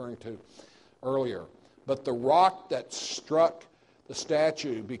was referring to earlier. But the rock that struck the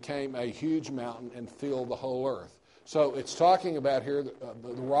statue became a huge mountain and filled the whole earth. So it's talking about here the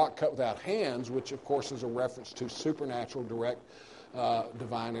rock cut without hands, which of course is a reference to supernatural, direct,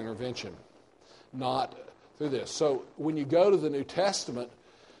 divine intervention, not through this. So when you go to the New Testament,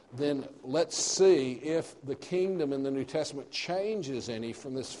 then let's see if the kingdom in the New Testament changes any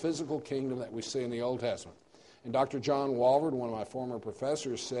from this physical kingdom that we see in the Old Testament. And Dr. John Walford, one of my former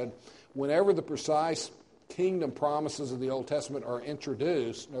professors, said, whenever the precise kingdom promises of the Old Testament are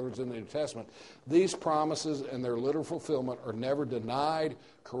introduced, in other words, in the New Testament, these promises and their literal fulfillment are never denied,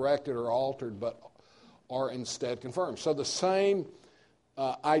 corrected, or altered, but are instead confirmed. So the same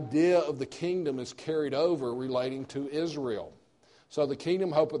idea of the kingdom is carried over relating to Israel. So the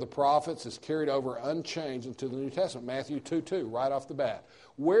kingdom hope of the prophets is carried over unchanged into the New Testament. Matthew 2:2, right off the bat.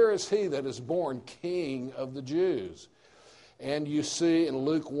 Where is he that is born King of the Jews? And you see in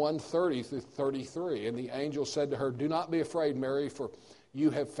Luke 1:30 through 33, and the angel said to her, do not be afraid, Mary, for you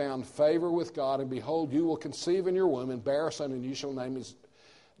have found favor with God, and behold, you will conceive in your womb and bear a son, and you shall name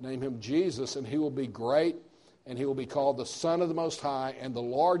him Jesus, and he will be great, and he will be called the Son of the Most High, and the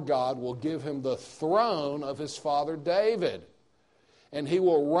Lord God will give him the throne of his father David. And he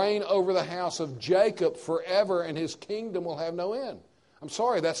will reign over the house of Jacob forever, and his kingdom will have no end. I'm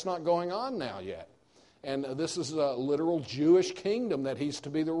sorry, that's not going on now yet. And this is a literal Jewish kingdom that he's to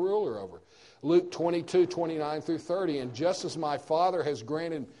be the ruler over. Luke 22:29 through 30, and just as my Father has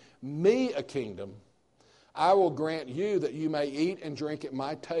granted me a kingdom, I will grant you that you may eat and drink at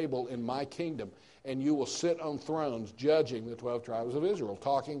my table in my kingdom, and you will sit on thrones judging the 12 tribes of Israel,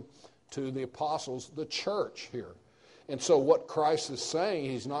 talking to the apostles, the church here. And so what Christ is saying,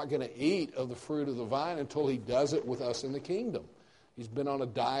 he's not going to eat of the fruit of the vine until he does it with us in the kingdom. He's been on a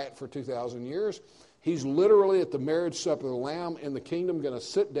diet for 2,000 years. He's literally at the marriage supper of the Lamb in the kingdom going to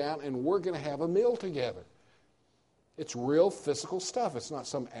sit down and we're going to have a meal together. It's real physical stuff. It's not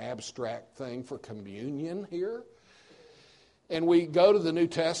some abstract thing for communion here. And we go to the New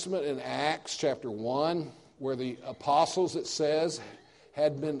Testament in Acts chapter 1 where the apostles, it says,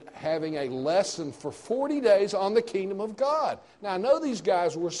 had been having a lesson for 40 days on the kingdom of God. Now, I know these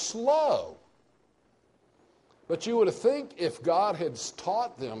guys were slow, but you would have think if God had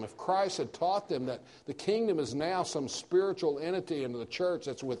taught them, if Christ had taught them that the kingdom is now some spiritual entity in the church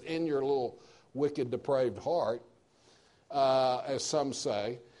that's within your little wicked, depraved heart, as some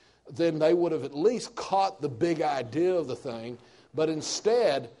say, then they would have at least caught the big idea of the thing. But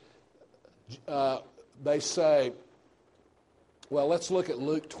instead, they say, well, let's look at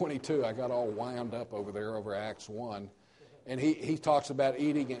Luke 22. I got all wound up over there over Acts 1. And he talks about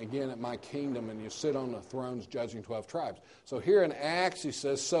eating again at my kingdom, and you sit on the thrones judging 12 tribes. So here in Acts, he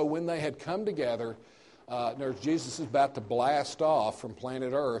says, so when they had come together, Jesus is about to blast off from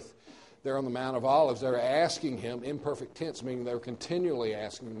planet Earth. They're on the Mount of Olives. They're asking him, imperfect tense, meaning they were continually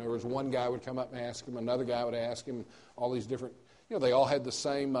asking him. There was one guy would come up and ask him, another guy would ask him, all these different, they all had the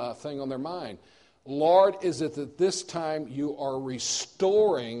same thing on their mind. Lord, is it that this time you are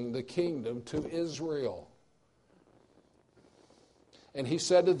restoring the kingdom to Israel? And he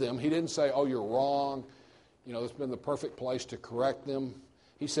said to them, he didn't say, oh, you're wrong. It's been the perfect place to correct them.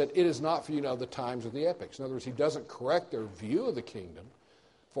 He said, it is not for you to know the times or the epochs. In other words, he doesn't correct their view of the kingdom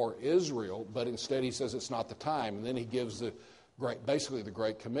for Israel, but instead he says it's not the time. And then he gives basically the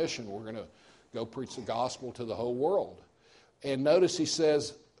Great Commission. We're going to go preach the gospel to the whole world. And notice he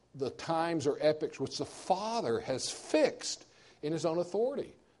says the times or epochs which the Father has fixed in his own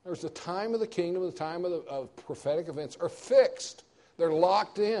authority. There's the time of the kingdom, the time of prophetic events are fixed. They're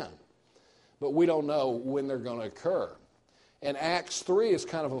locked in. But we don't know when they're going to occur. And Acts 3 is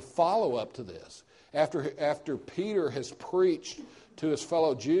kind of a follow-up to this. After Peter has preached to his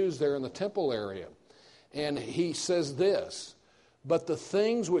fellow Jews there in the temple area, and he says this, but the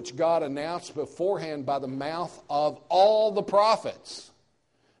things which God announced beforehand by the mouth of all the prophets.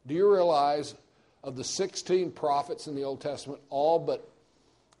 Do you realize of the 16 prophets in the Old Testament, all but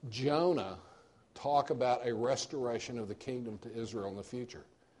Jonah talk about a restoration of the kingdom to Israel in the future?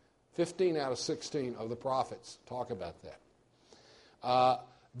 15 out of 16 of the prophets talk about that.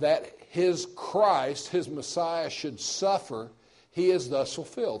 That his Christ, his Messiah, should suffer, he is thus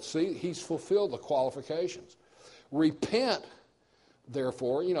fulfilled. See, he's fulfilled the qualifications. Repent,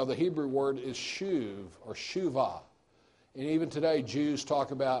 therefore, the Hebrew word is shuv or shuvah. And even today, Jews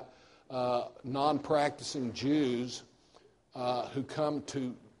talk about non-practicing Jews who come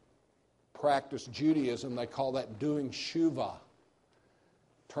to practice Judaism. They call that doing shuvah,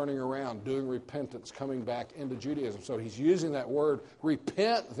 turning around, doing repentance, coming back into Judaism. So he's using that word,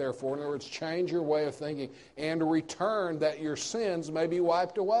 repent, therefore. In other words, change your way of thinking and return that your sins may be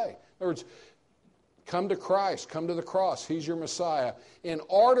wiped away. In other words, come to Christ, come to the cross. He's your Messiah, in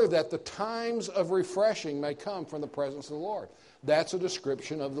order that the times of refreshing may come from the presence of the Lord. That's a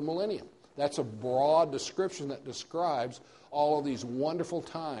description of the millennium. That's a broad description that describes all of these wonderful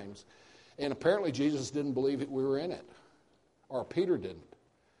times. And apparently Jesus didn't believe that we were in it, or Peter didn't.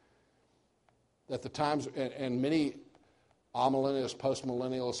 That the times, and many amillennialists,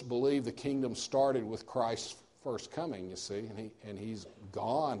 postmillennialists believe the kingdom started with Christ's first coming, you see, and he's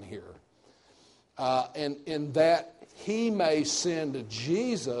gone here. And in that he may send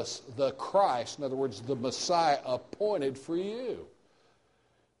Jesus, the Christ, in other words, the Messiah appointed for you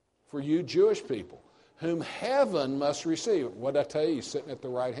Jewish people, whom heaven must receive. What did I tell you? He's sitting at the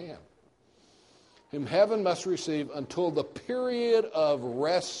right hand. Whom heaven must receive until the period of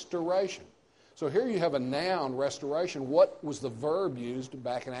restoration. So here you have a noun, restoration. What was the verb used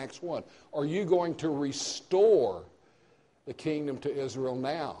back in Acts 1? Are you going to restore the kingdom to Israel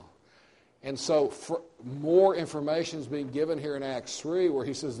now? And so more information is being given here in Acts 3 where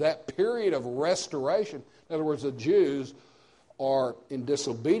he says that period of restoration, in other words, the Jews are in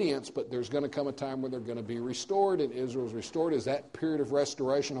disobedience, but there's going to come a time where they're going to be restored, and Israel's restored, is that period of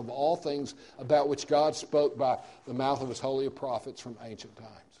restoration of all things about which God spoke by the mouth of his holy prophets from ancient times.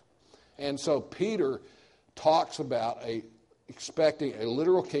 And so Peter talks about expecting a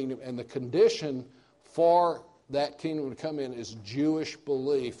literal kingdom, and the condition for that kingdom to come in is Jewish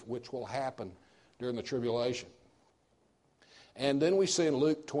belief, which will happen during the tribulation. And then we see in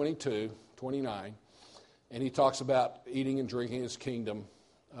Luke 22:29, and he talks about eating and drinking his kingdom,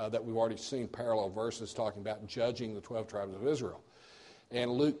 that we've already seen parallel verses talking about judging the 12 tribes of Israel.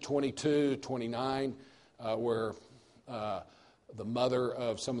 And Luke 22:29, where the mother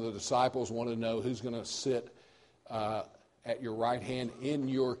of some of the disciples wanted to know who's going to sit at your right hand in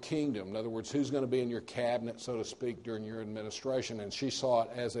your kingdom. In other words, who's going to be in your cabinet, so to speak, during your administration. And she saw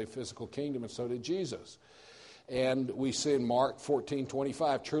it as a physical kingdom, and so did Jesus. And we see in Mark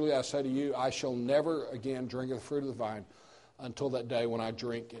 14:25, truly I say to you, I shall never again drink of the fruit of the vine until that day when I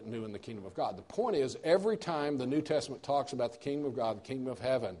drink it new in the kingdom of God. The point is, every time the New Testament talks about the kingdom of God, the kingdom of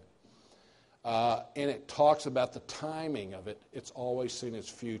heaven, and it talks about the timing of it, it's always seen as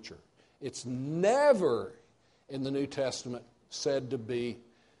future. It's never in the New Testament said to be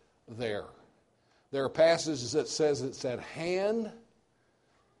there. There are passages that says it's at hand.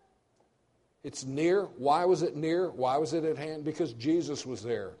 It's near. Why was it near? Why was it at hand? Because Jesus was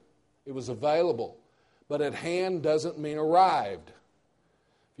there. It was available. But at hand doesn't mean arrived.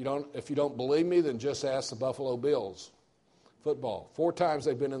 If you don't believe me, then just ask the Buffalo Bills. Football. 4 times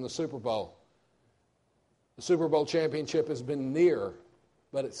they've been in the Super Bowl. The Super Bowl championship has been near,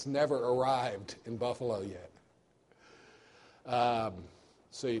 but it's never arrived in Buffalo yet.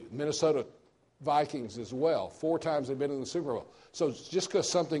 Minnesota Vikings as well. 4 times they've been in the Super Bowl. So just because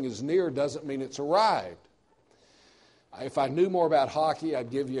something is near doesn't mean it's arrived. If I knew more about hockey, I'd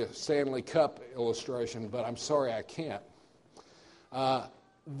give you a Stanley Cup illustration, but I'm sorry I can't.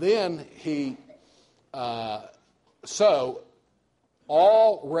 Then he So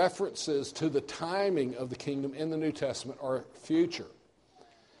all references to the timing of the kingdom in the New Testament are future.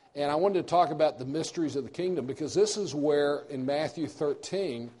 And I wanted to talk about the mysteries of the kingdom because this is where, in Matthew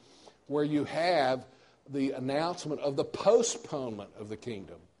 13, where you have the announcement of the postponement of the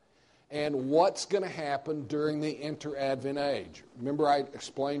kingdom and what's going to happen during the inter-Advent age. Remember I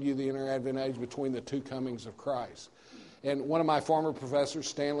explained to you the inter-Advent age between the two comings of Christ. And one of my former professors,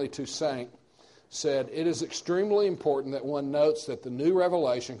 Stanley Toussaint, said, it is extremely important that one notes that the new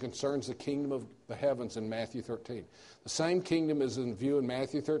revelation concerns the kingdom of the heavens in Matthew 13. The same kingdom is in view in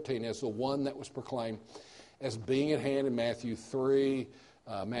Matthew 13 as the one that was proclaimed as being at hand in Matthew 3,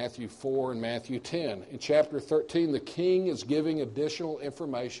 Matthew 4, and Matthew 10. In chapter 13, the king is giving additional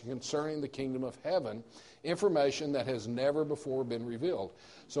information concerning the kingdom of heaven, information that has never before been revealed.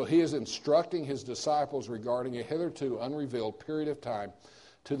 So he is instructing his disciples regarding a hitherto unrevealed period of time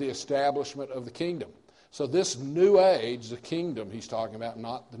to the establishment of the kingdom. So this new age, the kingdom he's talking about,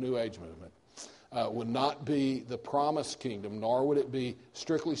 not the New Age movement, would not be the promised kingdom, nor would it be,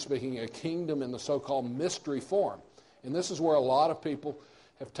 strictly speaking, a kingdom in the so-called mystery form. And this is where a lot of people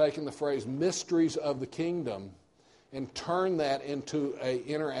have taken the phrase mysteries of the kingdom and turned that into an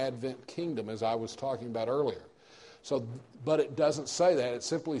inter-Advent kingdom, as I was talking about earlier. So, but it doesn't say that. It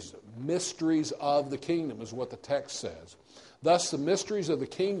simply mysteries of the kingdom is what the text says. Thus, the mysteries of the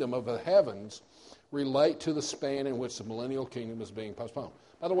kingdom of the heavens relate to the span in which the millennial kingdom is being postponed.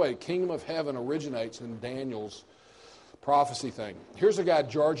 By the way, kingdom of heaven originates in Daniel's prophecy thing. Here's a guy,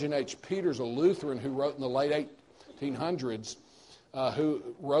 George H. Peters, a Lutheran who wrote in the late 1800s, who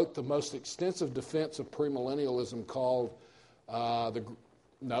wrote the most extensive defense of premillennialism called the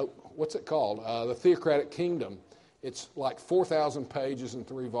Theocratic Kingdom. It's like 4,000 pages in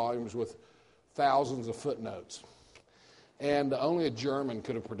 3 volumes with thousands of footnotes. And only a German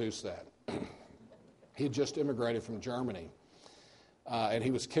could have produced that. He had just immigrated from Germany. And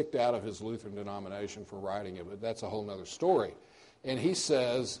he was kicked out of his Lutheran denomination for writing it, but that's a whole other story. And he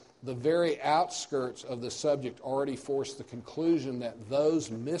says the very outskirts of the subject already force the conclusion that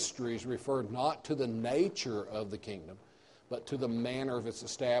those mysteries refer not to the nature of the kingdom, but to the manner of its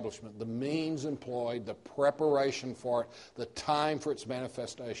establishment, the means employed, the preparation for it, the time for its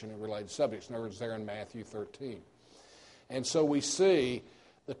manifestation in related subjects. In other words, there in Matthew 13. And so we see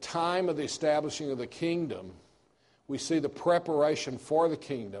the time of the establishing of the kingdom, we see the preparation for the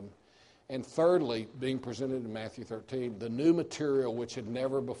kingdom, and thirdly, being presented in Matthew 13, the new material which had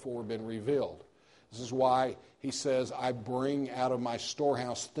never before been revealed. This is why he says, I bring out of my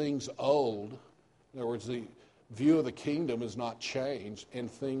storehouse things old. In other words, the view of the kingdom is not changed, and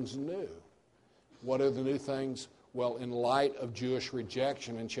things new. What are the new things? Well, in light of Jewish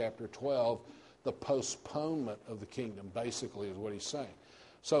rejection in chapter 12, the postponement of the kingdom, basically, is what he's saying.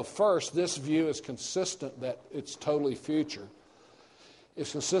 So first, this view is consistent that it's totally future.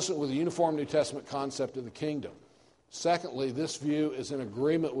 It's consistent with the uniform New Testament concept of the kingdom. Secondly, this view is in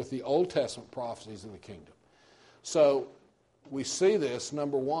agreement with the Old Testament prophecies of the kingdom. So we see this,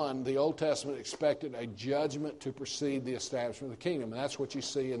 number one, the Old Testament expected a judgment to precede the establishment of the kingdom. And that's what you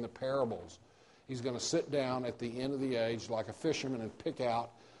see in the parables. He's going to sit down at the end of the age like a fisherman and pick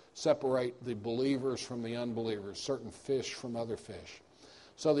out, separate the believers from the unbelievers, certain fish from other fish.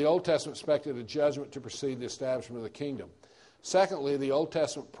 So the Old Testament expected a judgment to precede the establishment of the kingdom. Secondly, the Old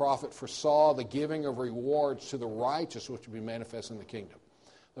Testament prophet foresaw the giving of rewards to the righteous, which would be manifest in the kingdom.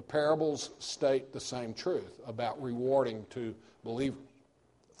 The parables state the same truth about rewarding to believers.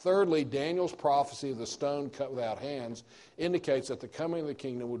 Thirdly, Daniel's prophecy of the stone cut without hands indicates that the coming of the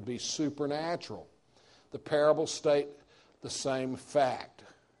kingdom would be supernatural. The parables state the same fact.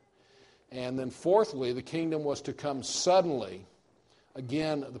 And then fourthly, the kingdom was to come suddenly.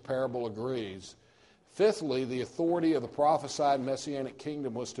 Again, the parable agrees. Fifthly, the authority of the prophesied messianic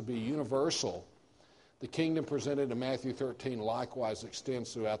kingdom was to be universal. The kingdom presented in Matthew 13 likewise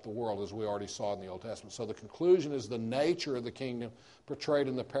extends throughout the world, as we already saw in the Old Testament. So the conclusion is the nature of the kingdom portrayed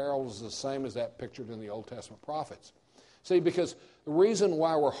in the parables is the same as that pictured in the Old Testament prophets. See, because the reason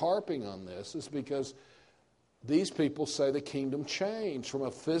why we're harping on this is because these people say the kingdom changed from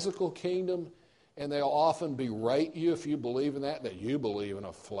a physical kingdom, and they'll often berate you if you believe in that you believe in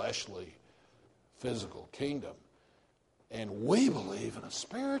a fleshly, physical kingdom. And we believe in a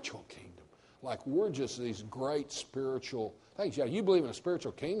spiritual kingdom. Like we're just these great spiritual things. Yeah, you believe in a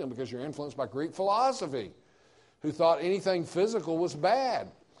spiritual kingdom because you're influenced by Greek philosophy, who thought anything physical was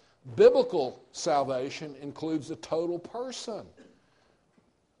bad. Biblical salvation includes the total person.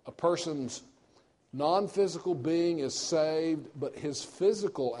 A person's non-physical being is saved, but his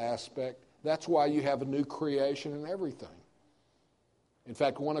physical aspect, that's why you have a new creation and everything. In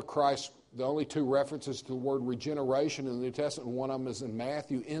fact, one of Christ's the only two references to the word regeneration in the New Testament, and one of them is in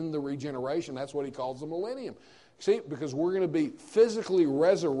Matthew, in the regeneration. That's what he calls the millennium. See, because we're going to be physically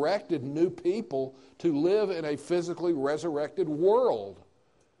resurrected new people to live in a physically resurrected world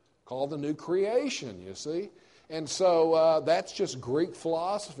called the new creation, you see. And so that's just Greek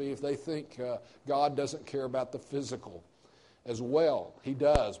philosophy if they think God doesn't care about the physical as well. He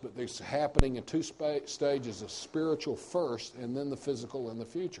does, but it's happening in two stages, of spiritual first and then the physical in the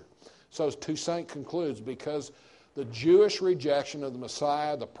future. So Toussaint concludes, because the Jewish rejection of the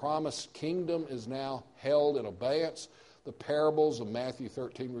Messiah, the promised kingdom, is now held in abeyance. The parables of Matthew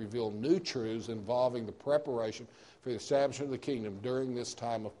 13 reveal new truths involving the preparation for the establishment of the kingdom during this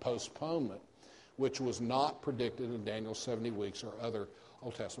time of postponement, which was not predicted in Daniel's 70 weeks or other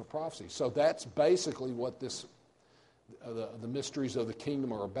Old Testament prophecies. So that's basically what this the mysteries of the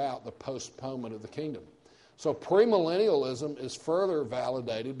kingdom are about, the postponement of the kingdom. So premillennialism is further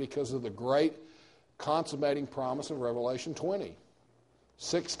validated because of the great consummating promise of Revelation 20.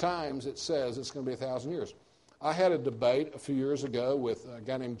 6 times it says it's going to be 1,000 years. I had a debate a few years ago with a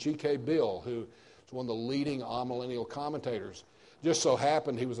guy named G.K. Bill, who is one of the leading amillennial commentators. Just so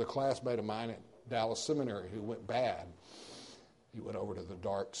happened he was a classmate of mine at Dallas Seminary who went bad. He went over to the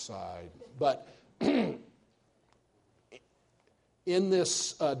dark side. But in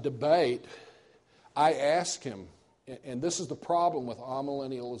this debate, I asked him, and this is the problem with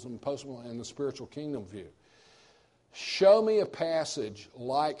amillennialism, postmillennialism, and the spiritual kingdom view. Show me a passage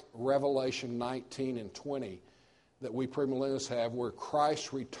like Revelation 19 and 20 that we premillennialists have where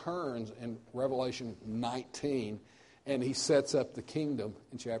Christ returns in Revelation 19 and he sets up the kingdom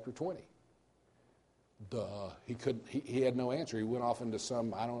in chapter 20. Duh. He had no answer. He went off into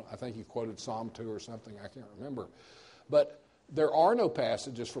some, I think he quoted Psalm 2 or something, I can't remember. But there are no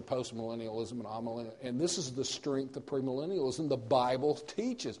passages for postmillennialism and amillennialism, and this is the strength of premillennialism the Bible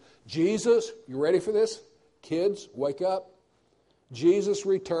teaches. Jesus, you ready for this? Kids, wake up. Jesus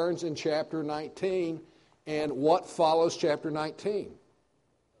returns in chapter 19, and what follows chapter 19?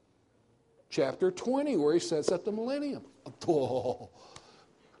 Chapter 20, where he sets up the millennium. Oh.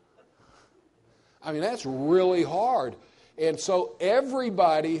 I mean, that's really hard. And so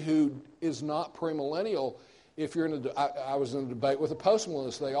everybody who is not premillennial, if you're I was in a debate with a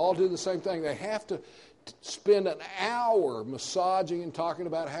postmillennialist, they all do the same thing. They have to spend an hour massaging and talking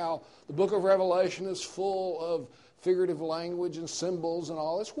about how the book of Revelation is full of figurative language and symbols and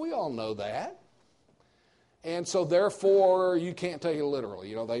all this. We all know that. And so therefore, you can't take it literally.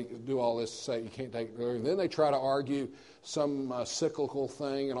 You know, they do all this to say you can't take it literally. And then they try to argue some cyclical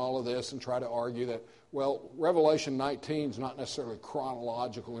thing and all of this and try to argue that, well, Revelation 19 is not necessarily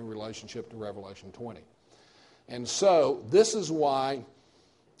chronological in relationship to Revelation 20. And so this is why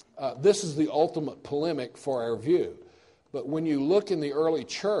this is the ultimate polemic for our view. But when you look in the early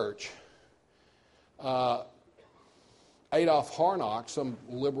church, Adolf Harnack, some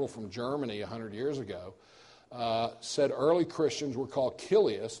liberal from Germany 100 years ago, said early Christians were called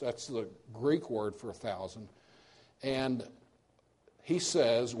Chilias, that's the Greek word for 1,000, and he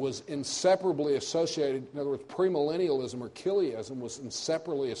says was inseparably associated, in other words, premillennialism or Chiliasm was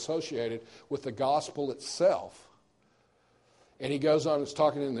inseparably associated with the gospel itself. And he goes on, it's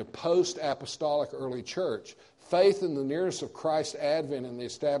talking in the post-apostolic early church. Faith in the nearness of Christ's advent and the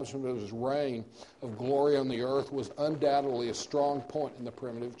establishment of his reign of glory on the earth was undoubtedly a strong point in the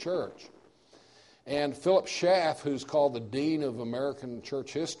primitive church. And Philip Schaff, who's called the Dean of American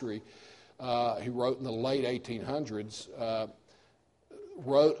Church History, he wrote in the late 1800s,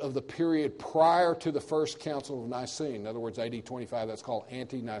 wrote of the period prior to the First Council of Nicene, in other words, AD 25, that's called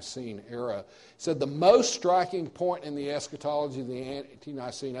Ante-Nicene era. He said the most striking point in the eschatology of the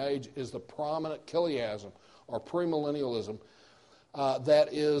Ante-Nicene age is the prominent Chiliasm, or premillennialism, that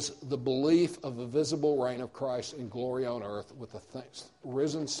is the belief of the visible reign of Christ in glory on earth with the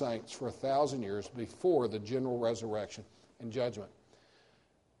risen saints for 1,000 years before the general resurrection and judgment.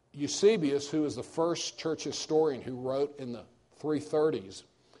 Eusebius, who is the first church historian who wrote in the 330s,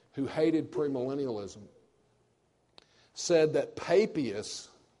 who hated premillennialism, said that Papias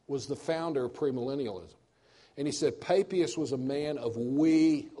was the founder of premillennialism. And he said Papias was a man of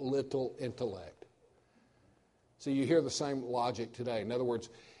wee little intellect. So you hear the same logic today. In other words,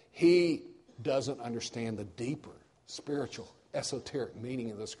 he doesn't understand the deeper spiritual, esoteric meaning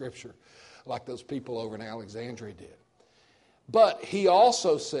of the Scripture like those people over in Alexandria did. But he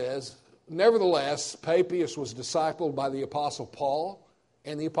also says, nevertheless, Papias was discipled by the Apostle Paul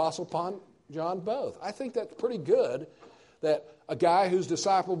and the Apostle John both. I think that's pretty good that a guy who's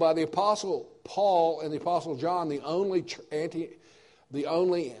discipled by the Apostle Paul and the Apostle John, the only The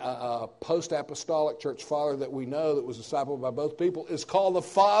only post-apostolic church father that we know that was discipled by both people is called the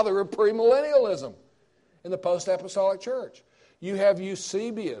father of premillennialism in the post-apostolic church. You have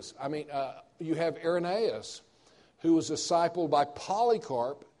Eusebius, you have Irenaeus, who was discipled by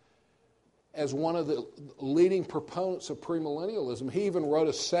Polycarp as one of the leading proponents of premillennialism. He even wrote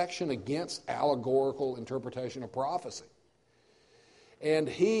a section against allegorical interpretation of prophecy. And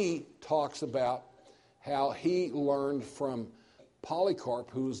he talks about how he learned from Polycarp,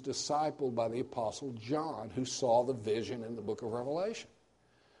 who was discipled by the Apostle John, who saw the vision in the book of Revelation.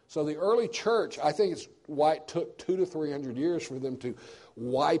 So the early church, I think it's why it took 200 to 300 years for them to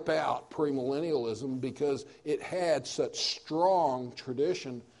wipe out premillennialism, because it had such strong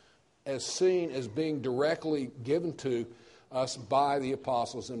tradition as seen as being directly given to us by the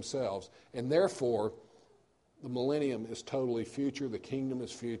apostles themselves. And therefore, the millennium is totally future, the kingdom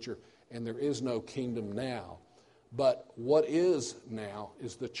is future, and there is no kingdom now. But what is now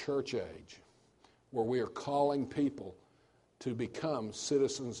is the church age, where we are calling people to become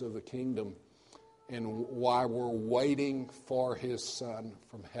citizens of the kingdom, and why we're waiting for his Son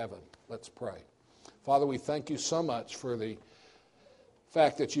from heaven. Let's pray. Father, we thank you so much for the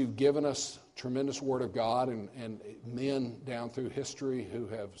fact that you've given us tremendous word of God and men down through history who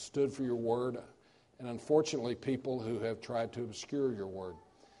have stood for your word, and unfortunately people who have tried to obscure your word.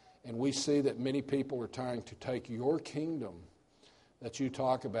 And we see that many people are trying to take your kingdom that you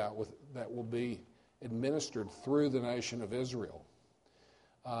talk about that will be administered through the nation of Israel.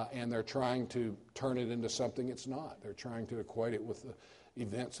 And they're trying to turn it into something it's not. They're trying to equate it with the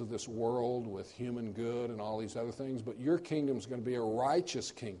events of this world, with human good and all these other things. But your kingdom is going to be a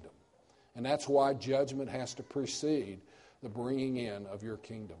righteous kingdom. And that's why judgment has to precede the bringing in of your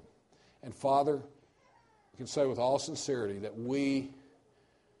kingdom. And Father, we can say with all sincerity that we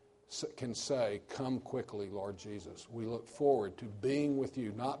can say, come quickly, Lord Jesus. We look forward to being with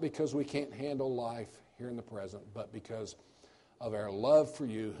you, not because we can't handle life here in the present, but because of our love for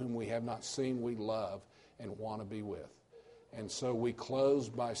you, whom we have not seen, we love and want to be with. And so we close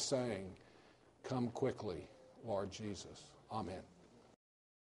by saying, come quickly, Lord Jesus. Amen.